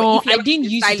 I didn't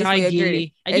use to tie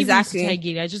gele.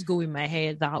 I just go with my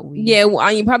hair that way. Yeah,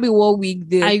 and you probably wore wig.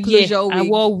 Wig. I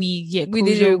wore wig. Yeah, we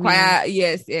didn't require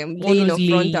laying of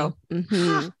frontal.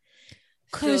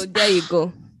 So there you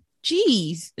go.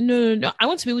 Jeez. No. I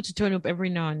want to be able to turn up every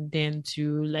now and then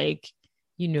to like,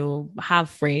 have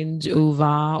friends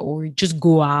over or just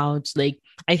go out. Like,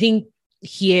 I think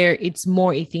here it's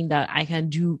more a thing that I can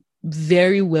do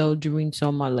very well during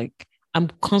summer. Like, I'm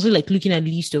constantly like looking at a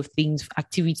list of things,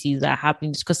 activities that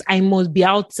happen because I must be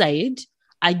outside.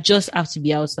 I just have to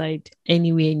be outside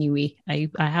anyway. I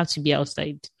have to be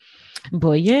outside.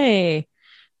 But yeah,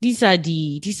 these are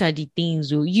the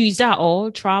things. Is that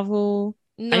all? Travel?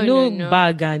 No, I know no.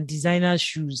 bag and designer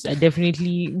shoes are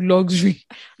definitely luxury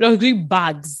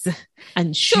bags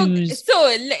and shoes.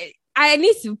 So I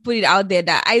need to put it out there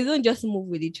that I don't just move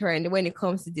with the trend when it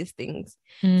comes to these things.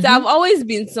 Mm-hmm. So I've always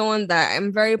been someone that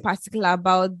I'm very particular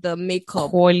about the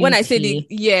makeup. Quality. When I say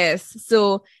yes.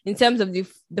 So in terms of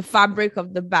the fabric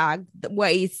of the bag, where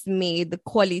it's made, the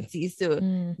quality. So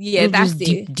that's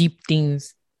deep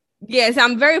things. Yes,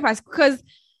 I'm very particular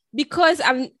because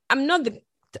I'm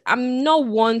not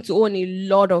one to own a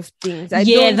lot of things.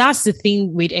 That's the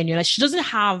thing with Eniola. She doesn't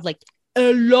have like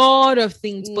a lot of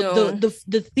things, but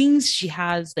the things she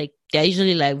has, like, they're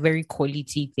usually like very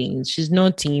quality things. She's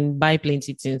not team buy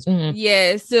plenty things. Mm-hmm.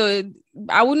 Yeah, so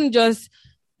I wouldn't just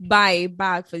buy a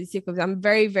bag for the sake of it. I'm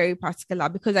very, very particular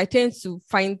because I tend to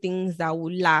find things that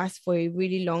will last for a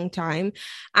really long time.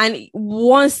 And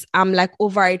once I'm like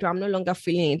over it or I'm no longer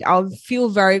feeling it, I'll feel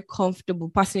very comfortable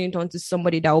passing it on to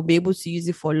somebody that will be able to use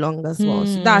it for long as well.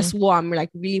 So that's what I'm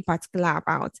like really particular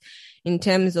about in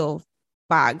terms of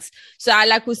bags. So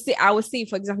I would say,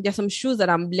 for example, there's some shoes that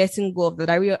I'm letting go of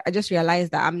that I just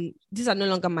realized that these are no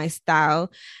longer my style.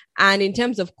 And in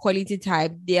terms of quality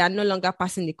type, they are no longer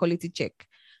passing the quality check.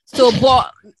 So,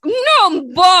 but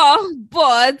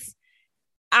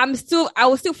I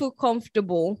will still feel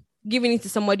comfortable giving it to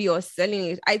somebody or selling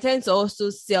it. I tend to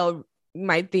also sell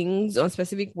my things on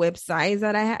specific websites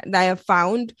that I have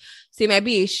found. So it might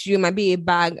be a shoe, it might be a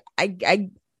bag. I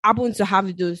happen to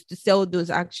have those to sell those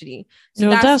actually. So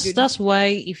that's why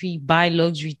if you buy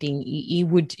luxury thing, it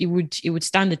would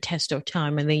stand the test of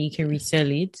time, and then you can resell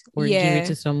it or give it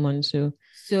to someone. So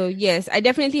yes, I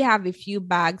definitely have a few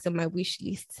bags on my wish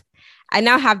list. I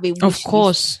now have a wish list. Of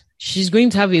course, she's going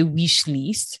to have a wish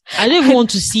list. I don't even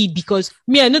want to see it because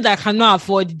I know that I cannot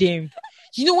afford them.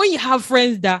 When you have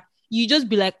friends that you just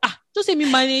be like, just let me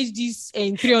manage this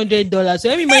 $300. So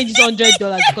let me manage this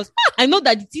 $100 because I know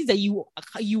that the things that you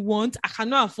want, I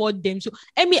cannot afford them. So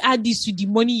let me add this to the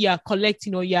money you're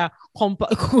collecting or you're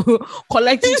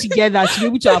collecting together to be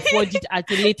able to afford it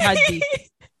at a later date.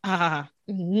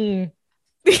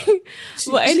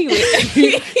 Well, anyway,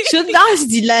 so that's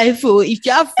the life. If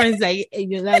you have friends like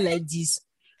this,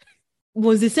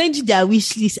 once they send you their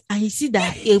wish list and you see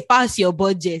that it'll pass your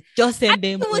budget, just send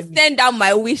them. I will send down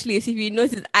my wish list if you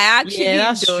notice. I actually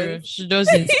that's don't. True. She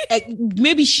doesn't.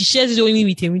 Maybe she shares it only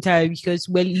with Temita because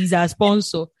he's a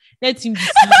sponsor. Let him be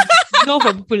not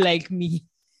for people like me.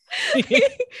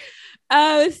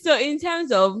 So in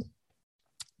terms of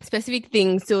specific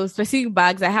things, so specific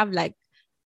bags, like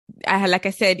I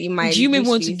said in my. Do you maybe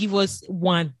want to give us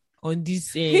one on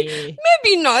this? Maybe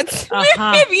not.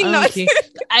 Maybe not. Okay.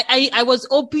 I was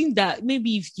hoping that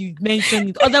maybe if you mention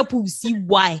it, other people see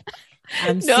why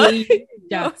I'm saying that.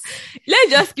 No.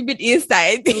 Let's just keep it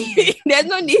inside. Okay. There's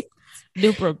no need.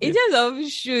 No problem. In terms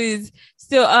of shoes,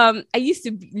 so I used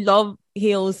to love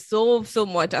heels so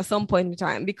much at some point in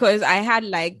time because I had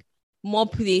like more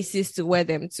places to wear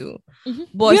them to. Mm-hmm.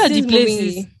 But where are the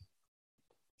places?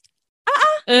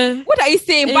 What are you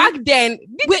saying? Back then,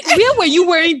 where were you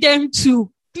wearing them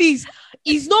to? Please,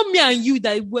 it's not me and you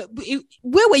that where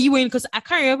were you wearing? Because I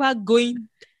can't remember going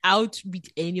out with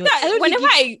anyone.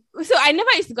 I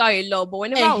never used to go out a lot, but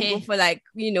whenever I would go for like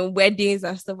weddings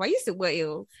and stuff, I used to wear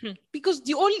heels. Because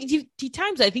the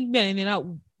times I think me and Nina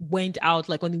went out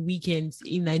like on the weekends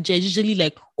in Nigeria, usually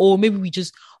like maybe we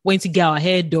just went to get our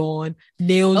hair done,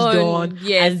 nails done.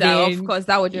 Yes, and then, of course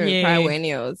that would require wearing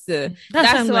nails. So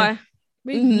that's why.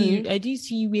 I did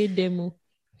see you wear them.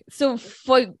 So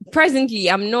for presently,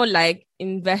 I'm not like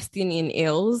investing in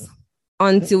heels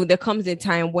until there comes a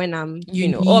time when I'm,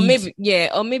 or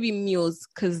maybe mules,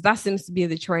 because that seems to be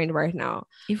the trend right now.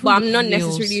 But I'm not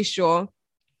necessarily sure.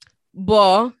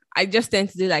 But I just tend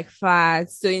to do like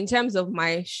fast. So in terms of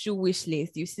my shoe wish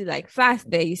list, you see like fast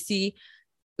there, you see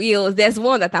heels. There's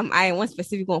one that I'm eyeing, one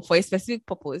specific one for a specific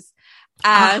purpose.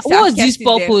 So what's this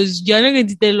purpose? You're not going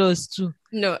to tell us too.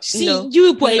 No. See,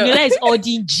 you people, Enola is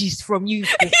ordering gist from you.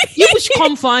 You should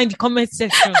come find the comment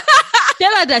section.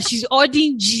 Tell her that she's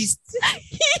ordering gist.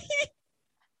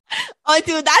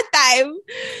 Until that time,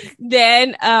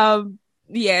 then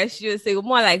she'll say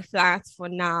more like flat for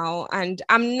now. And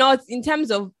I'm not in terms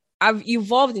of I've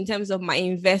evolved in terms of my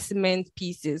investment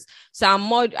pieces. So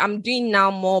I'm doing now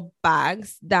more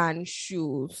bags than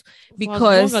shoes,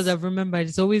 because as long as I've remembered,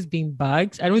 it's always been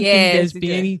bags. I don't think there's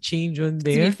been any change on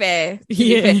there. To be fair.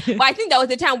 But I think there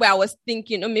was a time where I was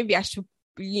thinking, maybe I should,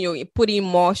 put in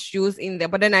more shoes in there.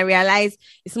 But then I realized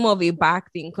it's more of a bag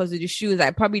thing, because with the shoes, I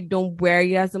probably don't wear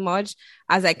it as much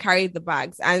as I carry the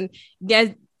bags. And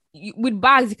with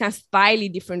bags, you can style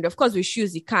it different. Of course, with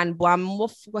shoes, you can, but I'm more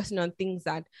focusing on things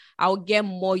that I'll get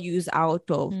more use out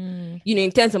of,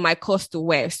 in terms of my cost to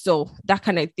wear. So that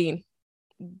kind of thing,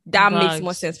 that makes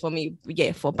more sense for me.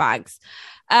 Yeah, for bags.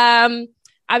 I've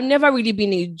never really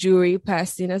been a jewelry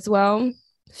person as well.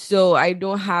 So I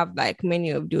don't have like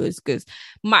many of those, because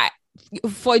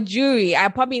for jewelry, I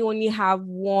probably only have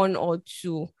one or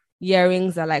two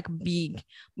earrings that are like big,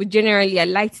 but generally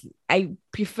I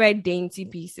prefer dainty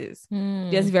pieces.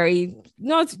 Just very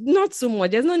not so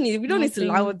much. There's no need. We don't need to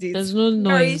loud it. There's no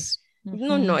noise.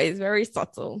 No noise. Very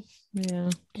subtle.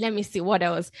 Yeah. Let me see what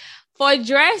else. For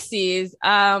dresses,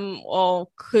 or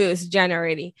clothes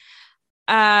generally,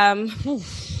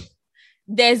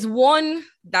 there's one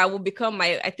that will become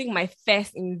my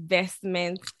first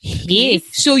investment. Yeah.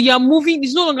 So you're moving.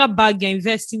 It's no longer bag you're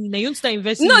investing in. You don't start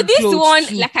investing. No, in this one,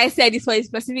 too. like I said, is for a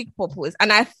specific purpose,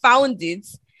 and I found it.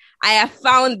 I have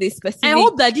found this specific. I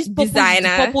hope that this designer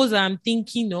is the purpose I'm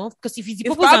thinking of. Because if it's the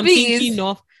purpose I'm thinking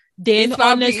of, then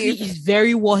honestly, it's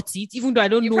very worth it. Even though I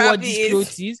don't know what this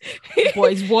clothes is,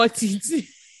 but it's worth it.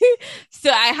 So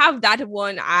I have that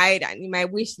one in my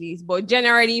wish list. But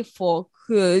generally for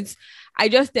clothes, I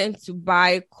just tend to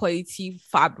buy quality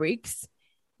fabrics.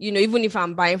 Even if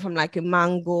I'm buying from like a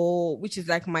Mango, which is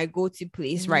like my go-to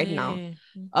place right now,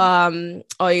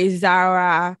 or a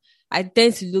Zara, I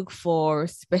tend to look for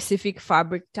specific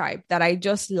fabric type that I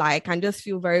just like and just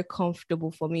feel very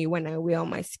comfortable for me when I wear on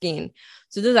my skin.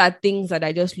 So those are things that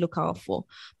I just look out for.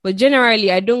 But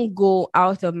generally, I don't go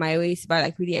out of my way to buy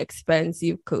like really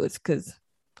expensive clothes, because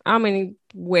how many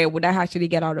would I actually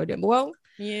get out of them? Well,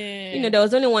 yeah, there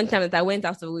was only one time that I went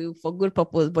out of the way for good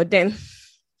purpose, but then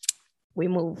we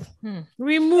move.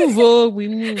 We move. We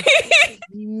move.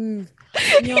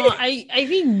 I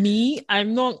think me,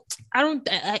 I'm not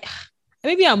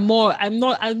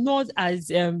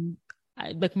as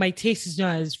like my taste is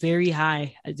not as very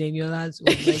high as Daniela's.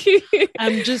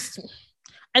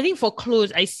 I think for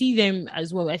clothes, I see them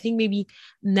as well. I think maybe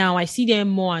now I see them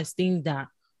more as things that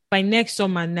by next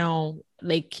summer now,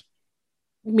 like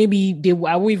maybe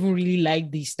I won't even really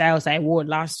like the styles I wore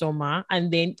last summer.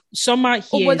 And then summer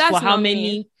here is for how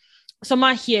many?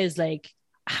 Summer here is like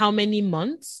how many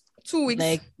months? 2 weeks.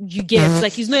 Like you get,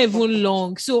 like it's not even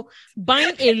long. So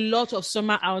buying a lot of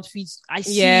summer outfits, I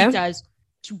see it as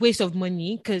waste of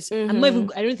money, because I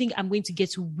don't think I'm going to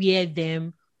get to wear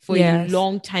them for a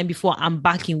long time before I'm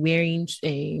back in wearing,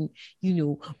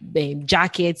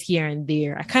 jackets here and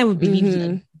there. I can't even believe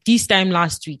like, this time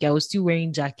last week, I was still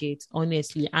wearing jackets,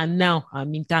 honestly. And now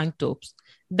I'm in tank tops.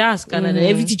 That's Canada.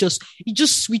 Everything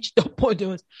just switched up on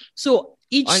us. So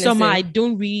each summer, I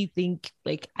don't really think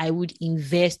like I would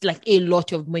invest like a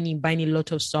lot of money in buying a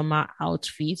lot of summer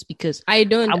outfits, because I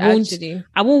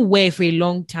won't wear for a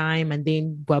long time and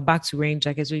then we're back to wearing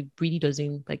jackets. So it really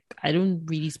doesn't, like, I don't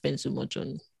really spend so much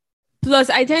on. Plus,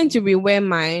 I tend to rewear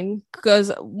mine,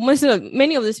 because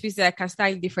many of these pieces I can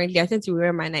style differently. I tend to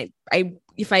rewear mine.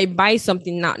 If I buy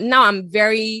something now I'm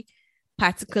very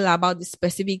particular about the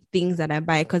specific things that I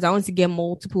buy, because I want to get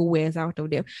multiple wears out of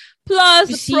them.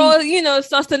 Plus,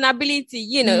 sustainability,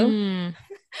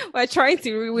 we're trying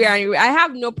to rewear. I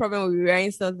have no problem with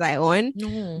wearing stuff that I own,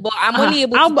 but I'm only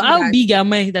able to how big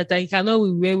am I that I cannot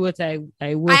wear what I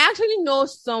wear? I actually know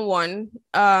someone,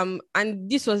 and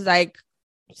this was like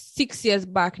 6 years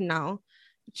back now.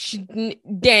 She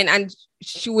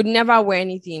would never wear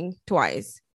anything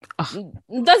twice.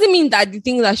 Doesn't mean that the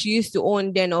things that she used to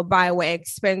own then or buy were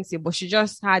expensive, but she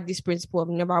just had this principle of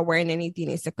never wearing anything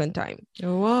a second time.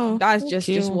 Oh wow, that's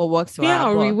just what works for her.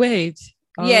 I'll rewait.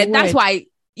 That's why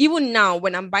even now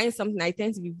when I'm buying something, I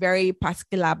tend to be very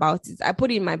particular about it. I put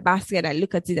it in my basket, I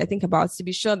look at it, I think about it to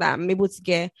be sure that I'm able to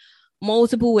get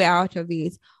multiple wear out of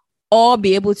it or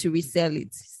be able to resell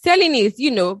it. Selling it,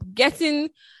 getting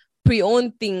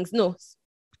pre-owned things. No,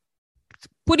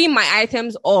 putting my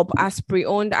items up as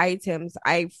pre-owned items,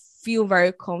 I feel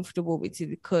very comfortable with it,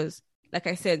 because, like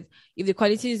I said, if the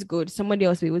quality is good, somebody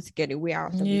else will be able to get away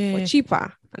out of it for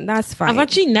cheaper, and that's fine. I've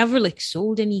actually never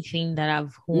sold anything that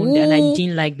I've owned and I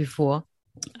didn't like before.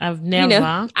 I've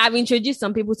never. I've introduced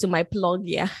some people to my plug,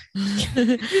 because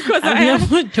I've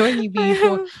never done it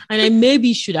before, and I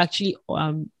maybe should actually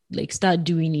like start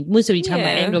doing it. Most of the time I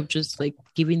Yeah. end up just like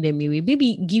giving them away.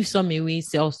 Maybe give some away,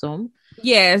 sell some.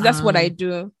 Yes, that's what I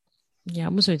do. Yeah,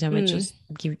 most of the time I just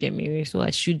give them away. So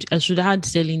I should add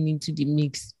selling into the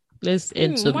mix. Let's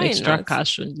earn some extra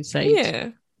cash on the side. Yeah.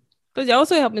 Because you're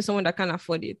also helping someone that can't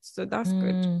afford it. So that's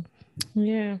good.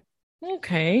 Yeah.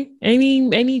 Okay.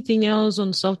 Anything else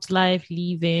on soft life,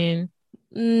 leaving?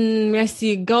 Let's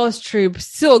see. Girls trip.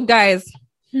 So guys,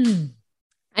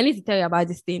 I need to tell you about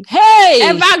this thing. Hey,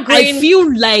 Evergreen. I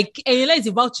feel like Ella is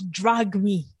about to drag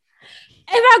me.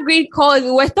 Evergreen called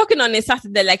me. We're talking on a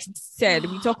Saturday, like she said.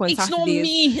 We talk on Saturdays. It's not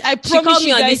me. I promise she called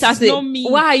me on this Saturday. It's not me.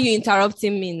 Why are you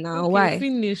interrupting me now? Okay, why?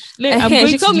 Finish.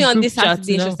 She called me on this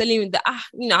Saturday. She was telling me that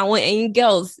I want any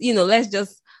girls. Let's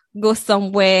just go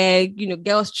somewhere.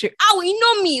 Girls trip.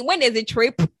 Me. When there's a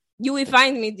trip, you will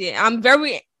find me there. I'm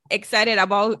very excited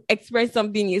about express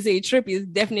something. You say a trip is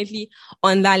definitely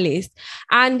on that list.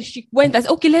 And she went and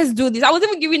said, okay, let's do this. I was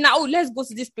even giving now, let's go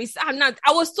to this place. I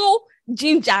was so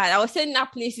ginger. I was sending her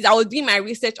places. I was doing my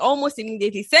research almost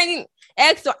immediately, sending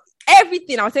extra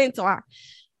everything. I was sending to her.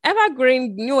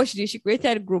 Evergreen, you know what she did? She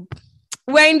created a group.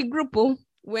 We're in the group.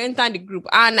 We entered the group,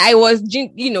 and I was,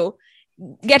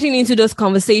 getting into those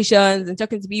conversations and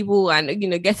talking to people and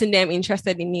getting them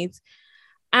interested in it.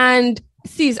 And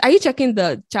sis, are you checking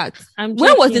the chat? When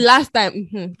was the last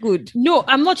time? Good. No,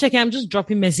 I'm not checking. I'm just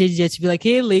dropping messages to be like,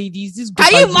 hey, ladies, this group.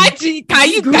 Can you imagine? Can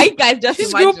you guys just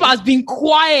this imagine? group has been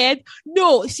quiet.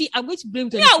 No, see, I'm going to blame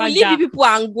the I will leave people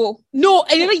and go. No,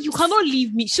 you cannot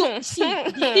leave me. So, see,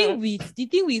 the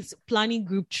thing with planning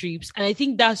group trips, and I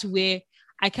think that's where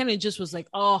I kind of just was like,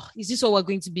 oh, is this what we're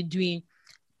going to be doing?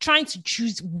 Trying to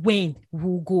choose when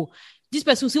we'll go. This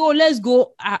person will say, oh, let's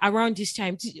go around this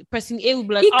time. Person A will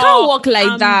be like, it can't work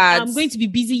like that. I'm going to be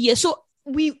busy here. So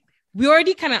we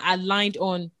already kind of aligned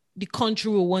on the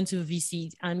country we want to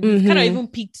visit. And we kind of even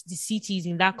picked the cities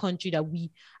in that country that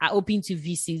we are open to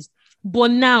visit.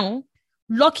 But now,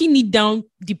 locking it down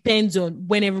depends on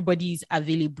when everybody is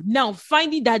available. Now,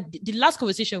 finding that the last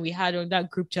conversation we had on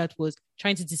that group chat was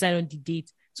trying to decide on the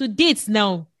date. So dates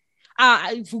now,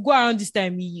 if we go around this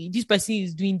time, this person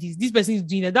is doing this person is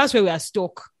doing that. That's where we are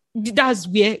stuck. That's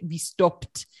where we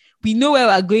stopped. We know where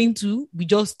we're going to. We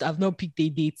just have not picked a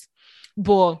date.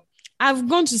 But I've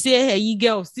gone to say, hey, you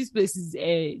girls, this place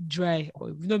is dry. Or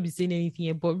we've not been saying anything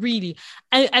yet. But really,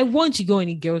 I want to go on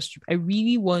a girls trip. I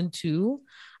really want to.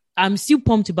 I'm still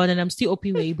pumped about it. And I'm still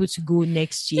hoping we're able to go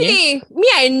next year. See,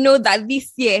 I know that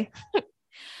this year...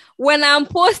 When I'm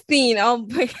posting,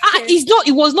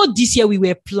 it was not this year we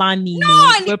were planning.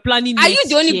 No, we're planning. Are you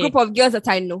the only group of girls that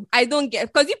I know? I don't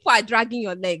get, because people are dragging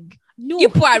your leg. No,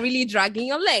 people are really dragging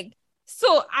your leg.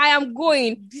 So I am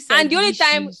going, and the only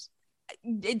time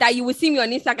that you will see me on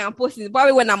Instagram posting is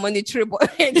probably when I'm on the trip.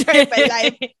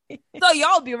 So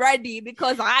y'all be ready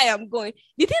because I am going.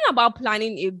 The thing about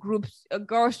planning a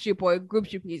girls trip or a group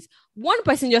trip is one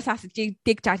person just has to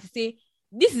take charge to say,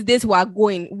 this is this we're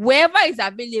going. Wherever is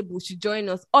available to join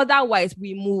us. Otherwise,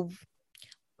 we move.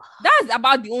 That's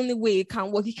about the only way it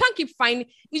can work. You can't keep finding.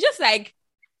 It's just like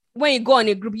when you go on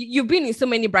a group, you've been in so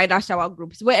many bridal shower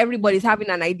groups where everybody's having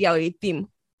an idea or a theme.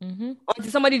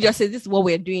 Until somebody just says, this is what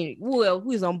we're doing.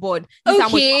 Who is on board?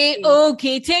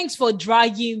 Okay. Thanks for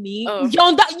dragging me. You're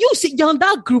on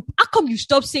that group. How come you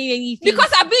stop saying anything?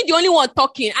 Because I've been the only one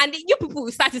talking, and you people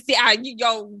will start to say,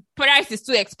 your price is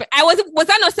too expensive. Was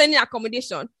I not sending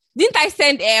accommodation? Didn't I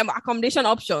send accommodation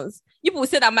options? You people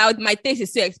said that my taste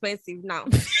is too expensive now.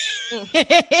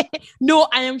 No,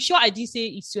 I am sure I did say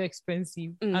it's too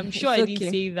expensive. I'm sure I didn't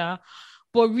say that.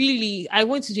 But really, I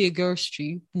want to do a girls'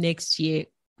 trip next year.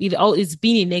 It's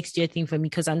been a next year thing for me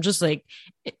because I'm just like,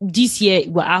 this year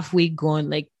we're halfway gone,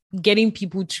 like getting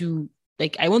people to,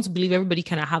 like, I want to believe everybody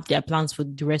kind of have their plans for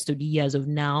the rest of the year as of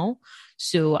now.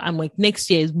 So I'm like, next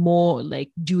year is more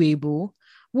like doable.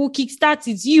 We'll kickstart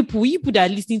it. You people that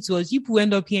are listening to us, you people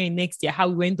end up hearing next year how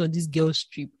we went on this girls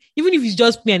trip. Even if it's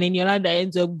just me and Eniola that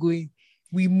ends up going,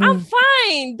 we move. I'm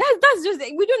fine. That's just,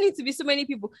 we don't need to be so many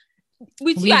people.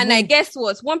 With you and I, guess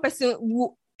what? One person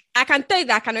who, I can tell you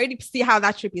that I can already see how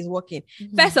that trip is working.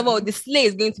 First of all, the sleigh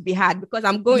is going to be hard because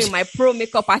I'm going with my pro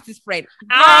makeup artist friend. So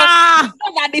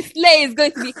that the sleigh is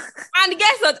going to be, and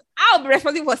guess what? I'll be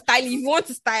responsible for styling. If you want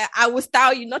to style, I will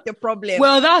style you, not a problem.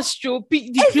 Well, that's true.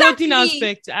 The clothing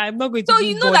aspect, I'm not going to. So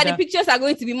you know that the pictures are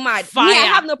going to be mad. Me, I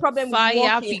have no problem with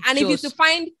walking. And if it's to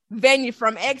find venue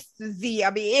from X to Z,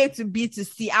 I'll be A to B to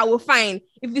C. I will find.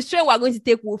 If it's train we're going to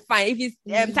take, we'll find. If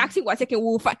it's taxi we're taking,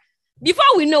 we'll find.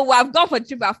 Before we know, I've gone for the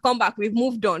trip, I've come back, we've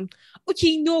moved on. okay,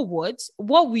 you know what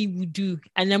we would do,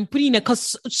 and I'm putting it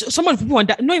because some of the people on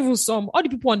that, not even some, all the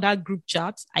people on that group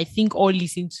chat, I think all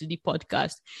listen to the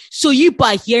podcast. So you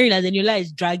are hearing that Daniela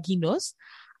is dragging us.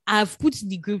 I've put in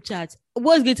the group chat.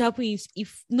 What's going to happen is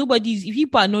if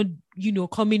people are not,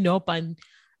 coming up and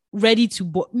ready to,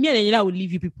 me and Daniela will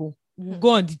leave you people. We'll go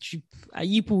on the trip, and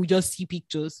you people will just see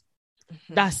pictures.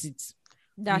 That's it.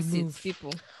 That's it,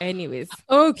 people. Anyways,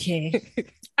 okay.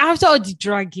 After all the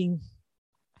dragging,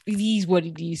 it is what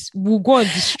it is. We'll go on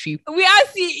this trip. We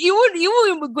actually, you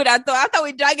won't be good at all. After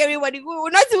we drag everybody, we will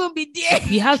not even be there.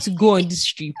 We have to go on this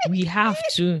trip. We have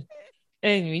to.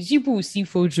 Anyways, people will see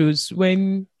photos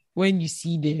when you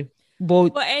see them.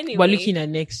 But anyway, we're looking at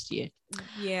next year.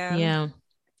 Yeah.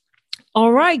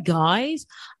 All right, guys.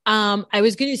 I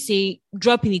was going to say,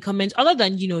 drop in the comments, other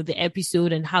than, the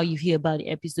episode and how you feel about the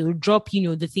episode, drop,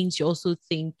 the things you also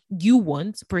think you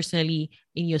want personally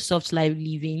in your soft life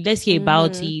living. Let's hear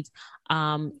about it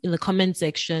in the comment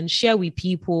section. Share with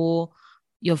people,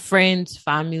 your friends,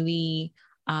 family,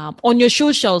 on your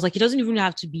socials. Like, it doesn't even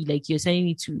have to be like you're sending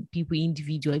it to people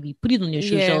individually. Put it on your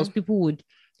socials. People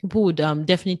would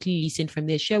definitely listen from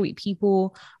there. Share with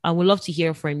people. We'd love to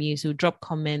hear from you. So drop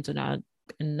comments on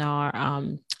our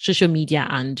social media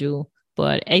handle.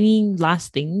 But any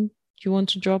last thing you want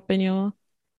to drop in your?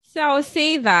 So I'll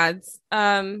say that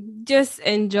just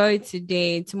enjoy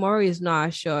today. Tomorrow is not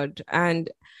assured, and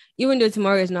even though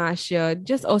tomorrow is not assured,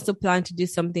 just also plan to do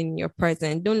something in your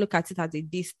present. Don't look at it as a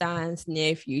distant,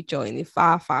 near future, in the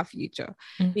far, far future,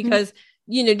 because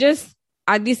just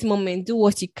at this moment, do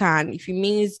what you can. If it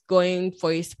means going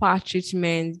for a spa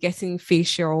treatment, getting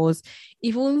facials,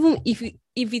 if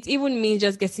it even means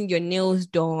just getting your nails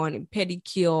done,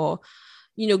 pedicure,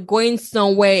 going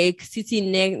somewhere, a city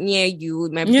near you,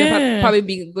 might probably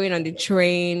be going on the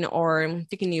train or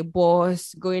taking a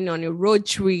bus, going on a road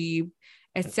trip,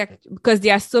 except because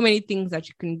there are so many things that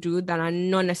you can do that are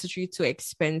not necessarily too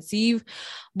expensive,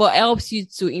 but helps you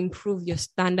to improve your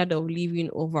standard of living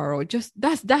overall. Just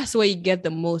that's where you get the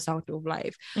most out of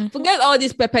life. Forget all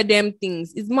these pepperdam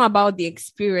things. It's more about the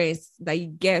experience that you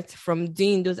get from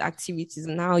doing those activities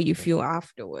and how you feel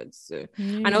afterwards.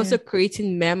 And also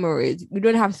creating memories. You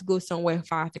don't have to go somewhere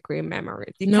far to create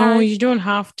memories. You don't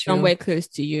have to. Somewhere close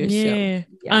to you. Yeah.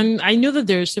 And I know that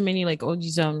there are so many like all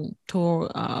these tour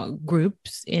groups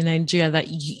in Nigeria that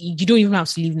you don't even have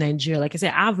to leave Nigeria. Like I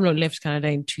said, I've not left Canada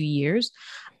in 2 years,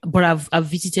 but I've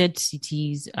visited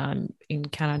cities in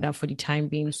Canada for the time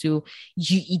being. So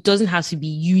it doesn't have to be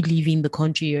you leaving the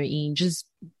country you're in. Just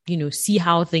see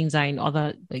how things are in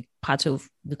other like parts of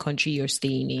the country you're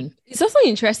staying in. It's also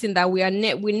interesting that we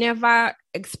never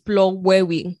explore where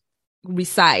we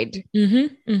reside.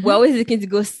 We're always looking to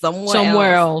go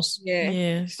somewhere else. So.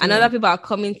 And other people are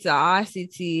coming to our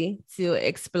city to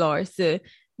explore, so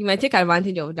you might take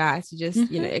advantage of that to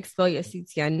just explore your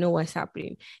city and know what's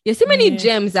happening. There's so many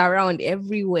gems around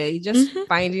everywhere. You're just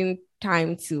finding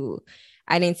time to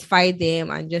identify them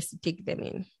and just to take them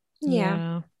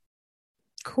in.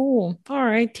 Cool. All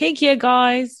right, take care,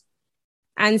 guys,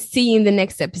 and see you in the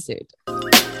next episode.